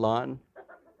on their lawn.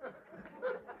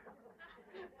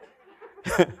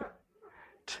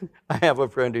 I have a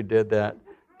friend who did that.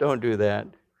 Don't do that.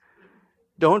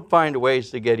 Don't find ways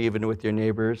to get even with your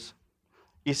neighbors.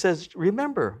 He says,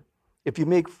 remember, if you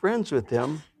make friends with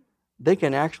them, they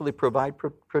can actually provide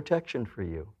protection for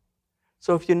you.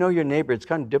 So if you know your neighbor, it's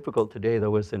kind of difficult today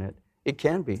though, isn't it? It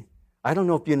can be. I don't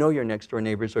know if you know your next door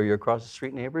neighbors or your across the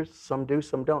street neighbors. Some do,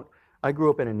 some don't. I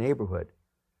grew up in a neighborhood.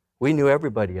 We knew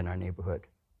everybody in our neighborhood,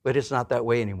 but it's not that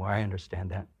way anymore. I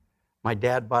understand that. My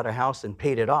dad bought a house and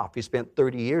paid it off. He spent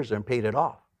 30 years there and paid it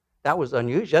off. That was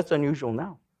unusual. That's unusual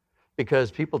now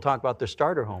because people talk about their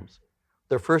starter homes,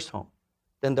 their first home.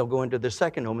 Then they'll go into their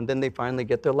second home, and then they finally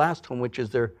get their last home, which is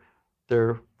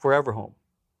their forever home.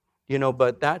 You know,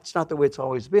 but that's not the way it's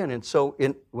always been. And so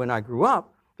when I grew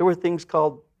up, there were things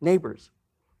called neighbors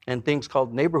and things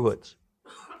called neighborhoods.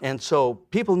 And so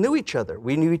people knew each other.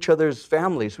 We knew each other's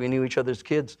families. We knew each other's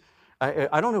kids.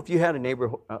 I don't know if you had a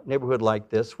neighborhood like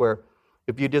this where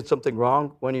if you did something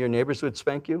wrong, one of your neighbors would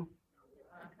spank you.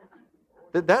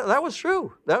 That was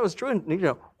true. That was true. And, you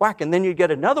know, whack. And then you'd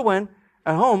get another one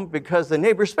at home because the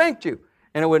neighbor spanked you.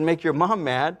 And it would make your mom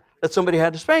mad that somebody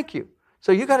had to spank you.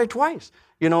 So you got it twice.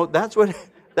 You know, that's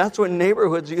what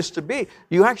neighborhoods used to be.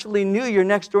 You actually knew your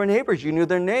next door neighbors. You knew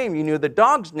their name. You knew the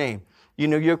dog's name. You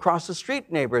knew your across the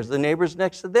street neighbors, the neighbors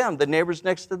next to them, the neighbors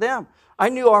next to them. I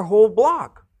knew our whole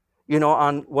block, you know,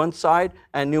 on one side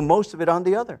and knew most of it on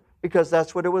the other because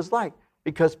that's what it was like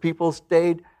because people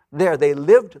stayed there. They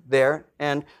lived there.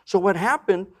 And so what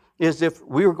happened is if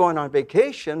we were going on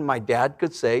vacation, my dad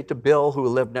could say to Bill, who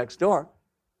lived next door,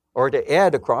 or to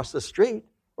Ed across the street,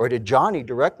 or to Johnny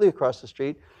directly across the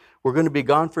street, we're going to be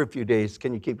gone for a few days.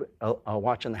 Can you keep a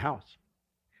watch in the house?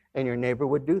 And your neighbor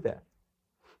would do that.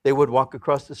 They would walk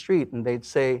across the street and they'd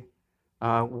say,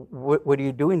 what are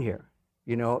you doing here?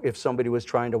 You know, if somebody was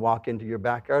trying to walk into your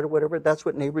backyard or whatever, that's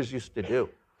what neighbors used to do.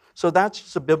 So that's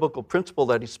just a biblical principle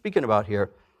that he's speaking about here.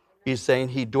 He's saying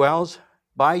he dwells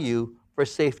by you for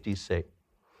safety's sake.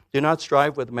 Do not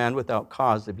strive with man without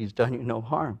cause if he's done you no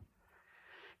harm.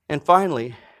 And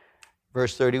finally,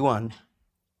 verse 31,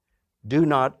 do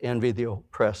not envy the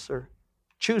oppressor.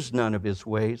 Choose none of his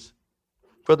ways.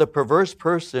 For the perverse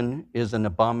person is an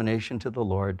abomination to the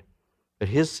Lord, but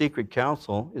his secret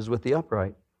counsel is with the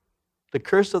upright. The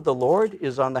curse of the Lord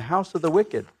is on the house of the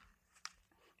wicked,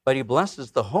 but he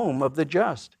blesses the home of the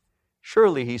just.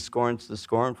 Surely he scorns the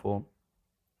scornful,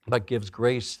 but gives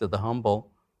grace to the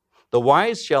humble. The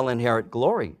wise shall inherit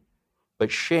glory,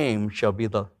 but shame shall be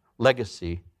the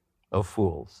legacy of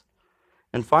fools.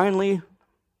 And finally,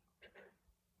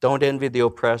 don't envy the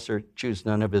oppressor, choose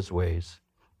none of his ways.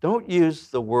 Don't use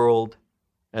the world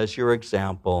as your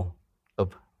example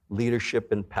of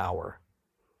leadership and power,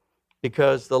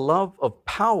 because the love of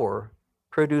power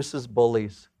produces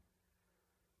bullies.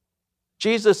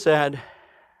 Jesus said,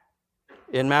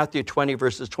 in Matthew 20,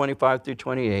 verses 25 through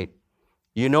 28.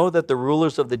 You know that the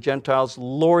rulers of the Gentiles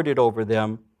lord it over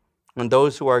them, and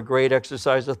those who are great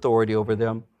exercise authority over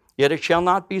them. Yet it shall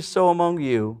not be so among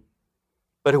you.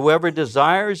 But whoever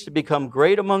desires to become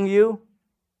great among you,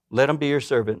 let him be your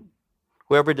servant.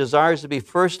 Whoever desires to be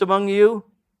first among you,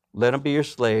 let him be your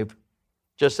slave.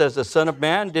 Just as the Son of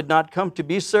Man did not come to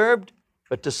be served,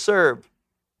 but to serve,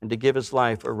 and to give his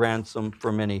life a ransom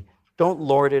for many. Don't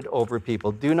lord it over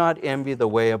people. Do not envy the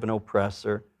way of an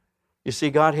oppressor. You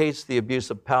see, God hates the abuse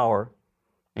of power,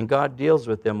 and God deals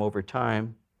with them over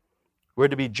time. We're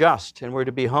to be just, and we're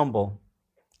to be humble,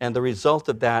 and the result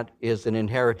of that is an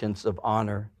inheritance of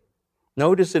honor.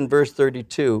 Notice in verse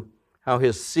 32 how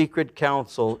his secret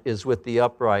counsel is with the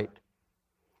upright.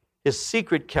 His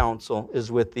secret counsel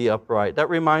is with the upright. That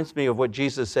reminds me of what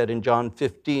Jesus said in John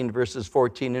 15, verses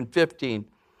 14 and 15.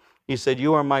 He said,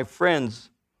 you are my friends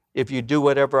if you do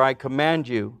whatever I command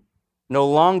you. No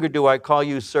longer do I call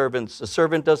you servants. A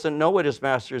servant doesn't know what his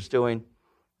master is doing.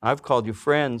 I've called you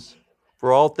friends.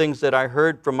 For all things that I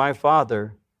heard from my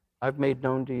Father, I've made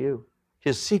known to you.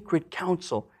 His secret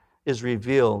counsel is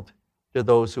revealed to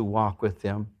those who walk with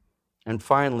him. And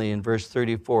finally, in verse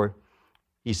 34,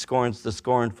 he scorns the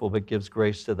scornful but gives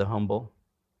grace to the humble.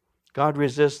 God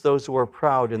resists those who are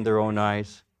proud in their own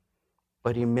eyes,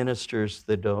 but he ministers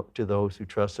to those who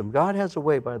trust him. God has a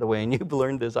way, by the way, and you've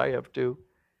learned this, I have too.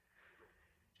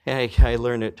 I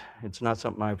learn it. It's not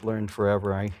something I've learned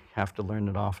forever. I have to learn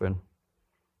it often.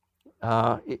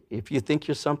 If you think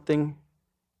you're something,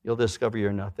 you'll discover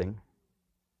you're nothing.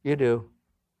 You do.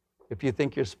 If you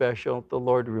think you're special, the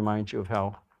Lord reminds you of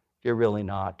how you're really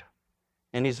not.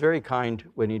 And he's very kind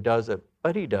when he does it,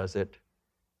 but he does it,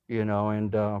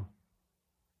 and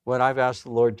what I've asked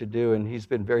the Lord to do, and he's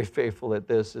been very faithful at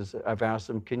this, is I've asked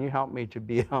him, can you help me to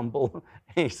be humble?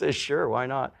 And he says, sure, why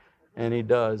not? And he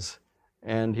does.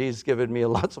 And he's given me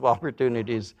lots of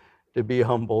opportunities to be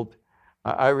humbled.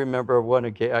 I remember one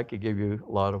occasion, I could give you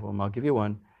a lot of them. I'll give you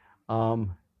one. I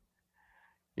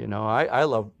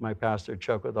love my pastor,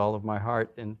 Chuck, with all of my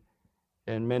heart. And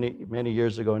many, many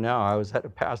years ago now, I was at a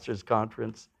pastor's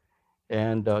conference,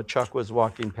 and Chuck was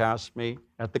walking past me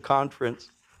at the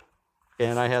conference,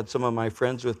 and I had some of my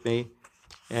friends with me.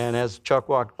 And as Chuck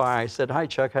walked by, I said, hi,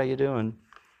 Chuck, how you doing?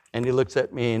 And he looks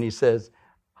at me and he says,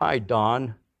 hi,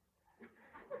 Don.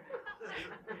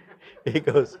 He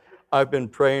goes, I've been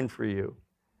praying for you.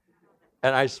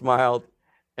 And I smiled.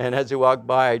 And as he walked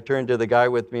by, I turned to the guy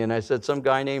with me and I said, some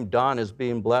guy named Don is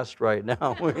being blessed right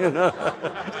now.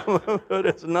 But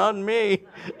it's not me.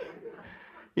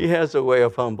 He has a way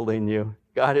of humbling you.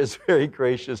 God is very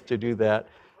gracious to do that.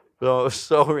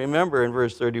 So remember in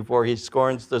verse 34, he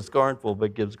scorns the scornful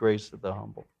but gives grace to the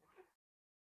humble.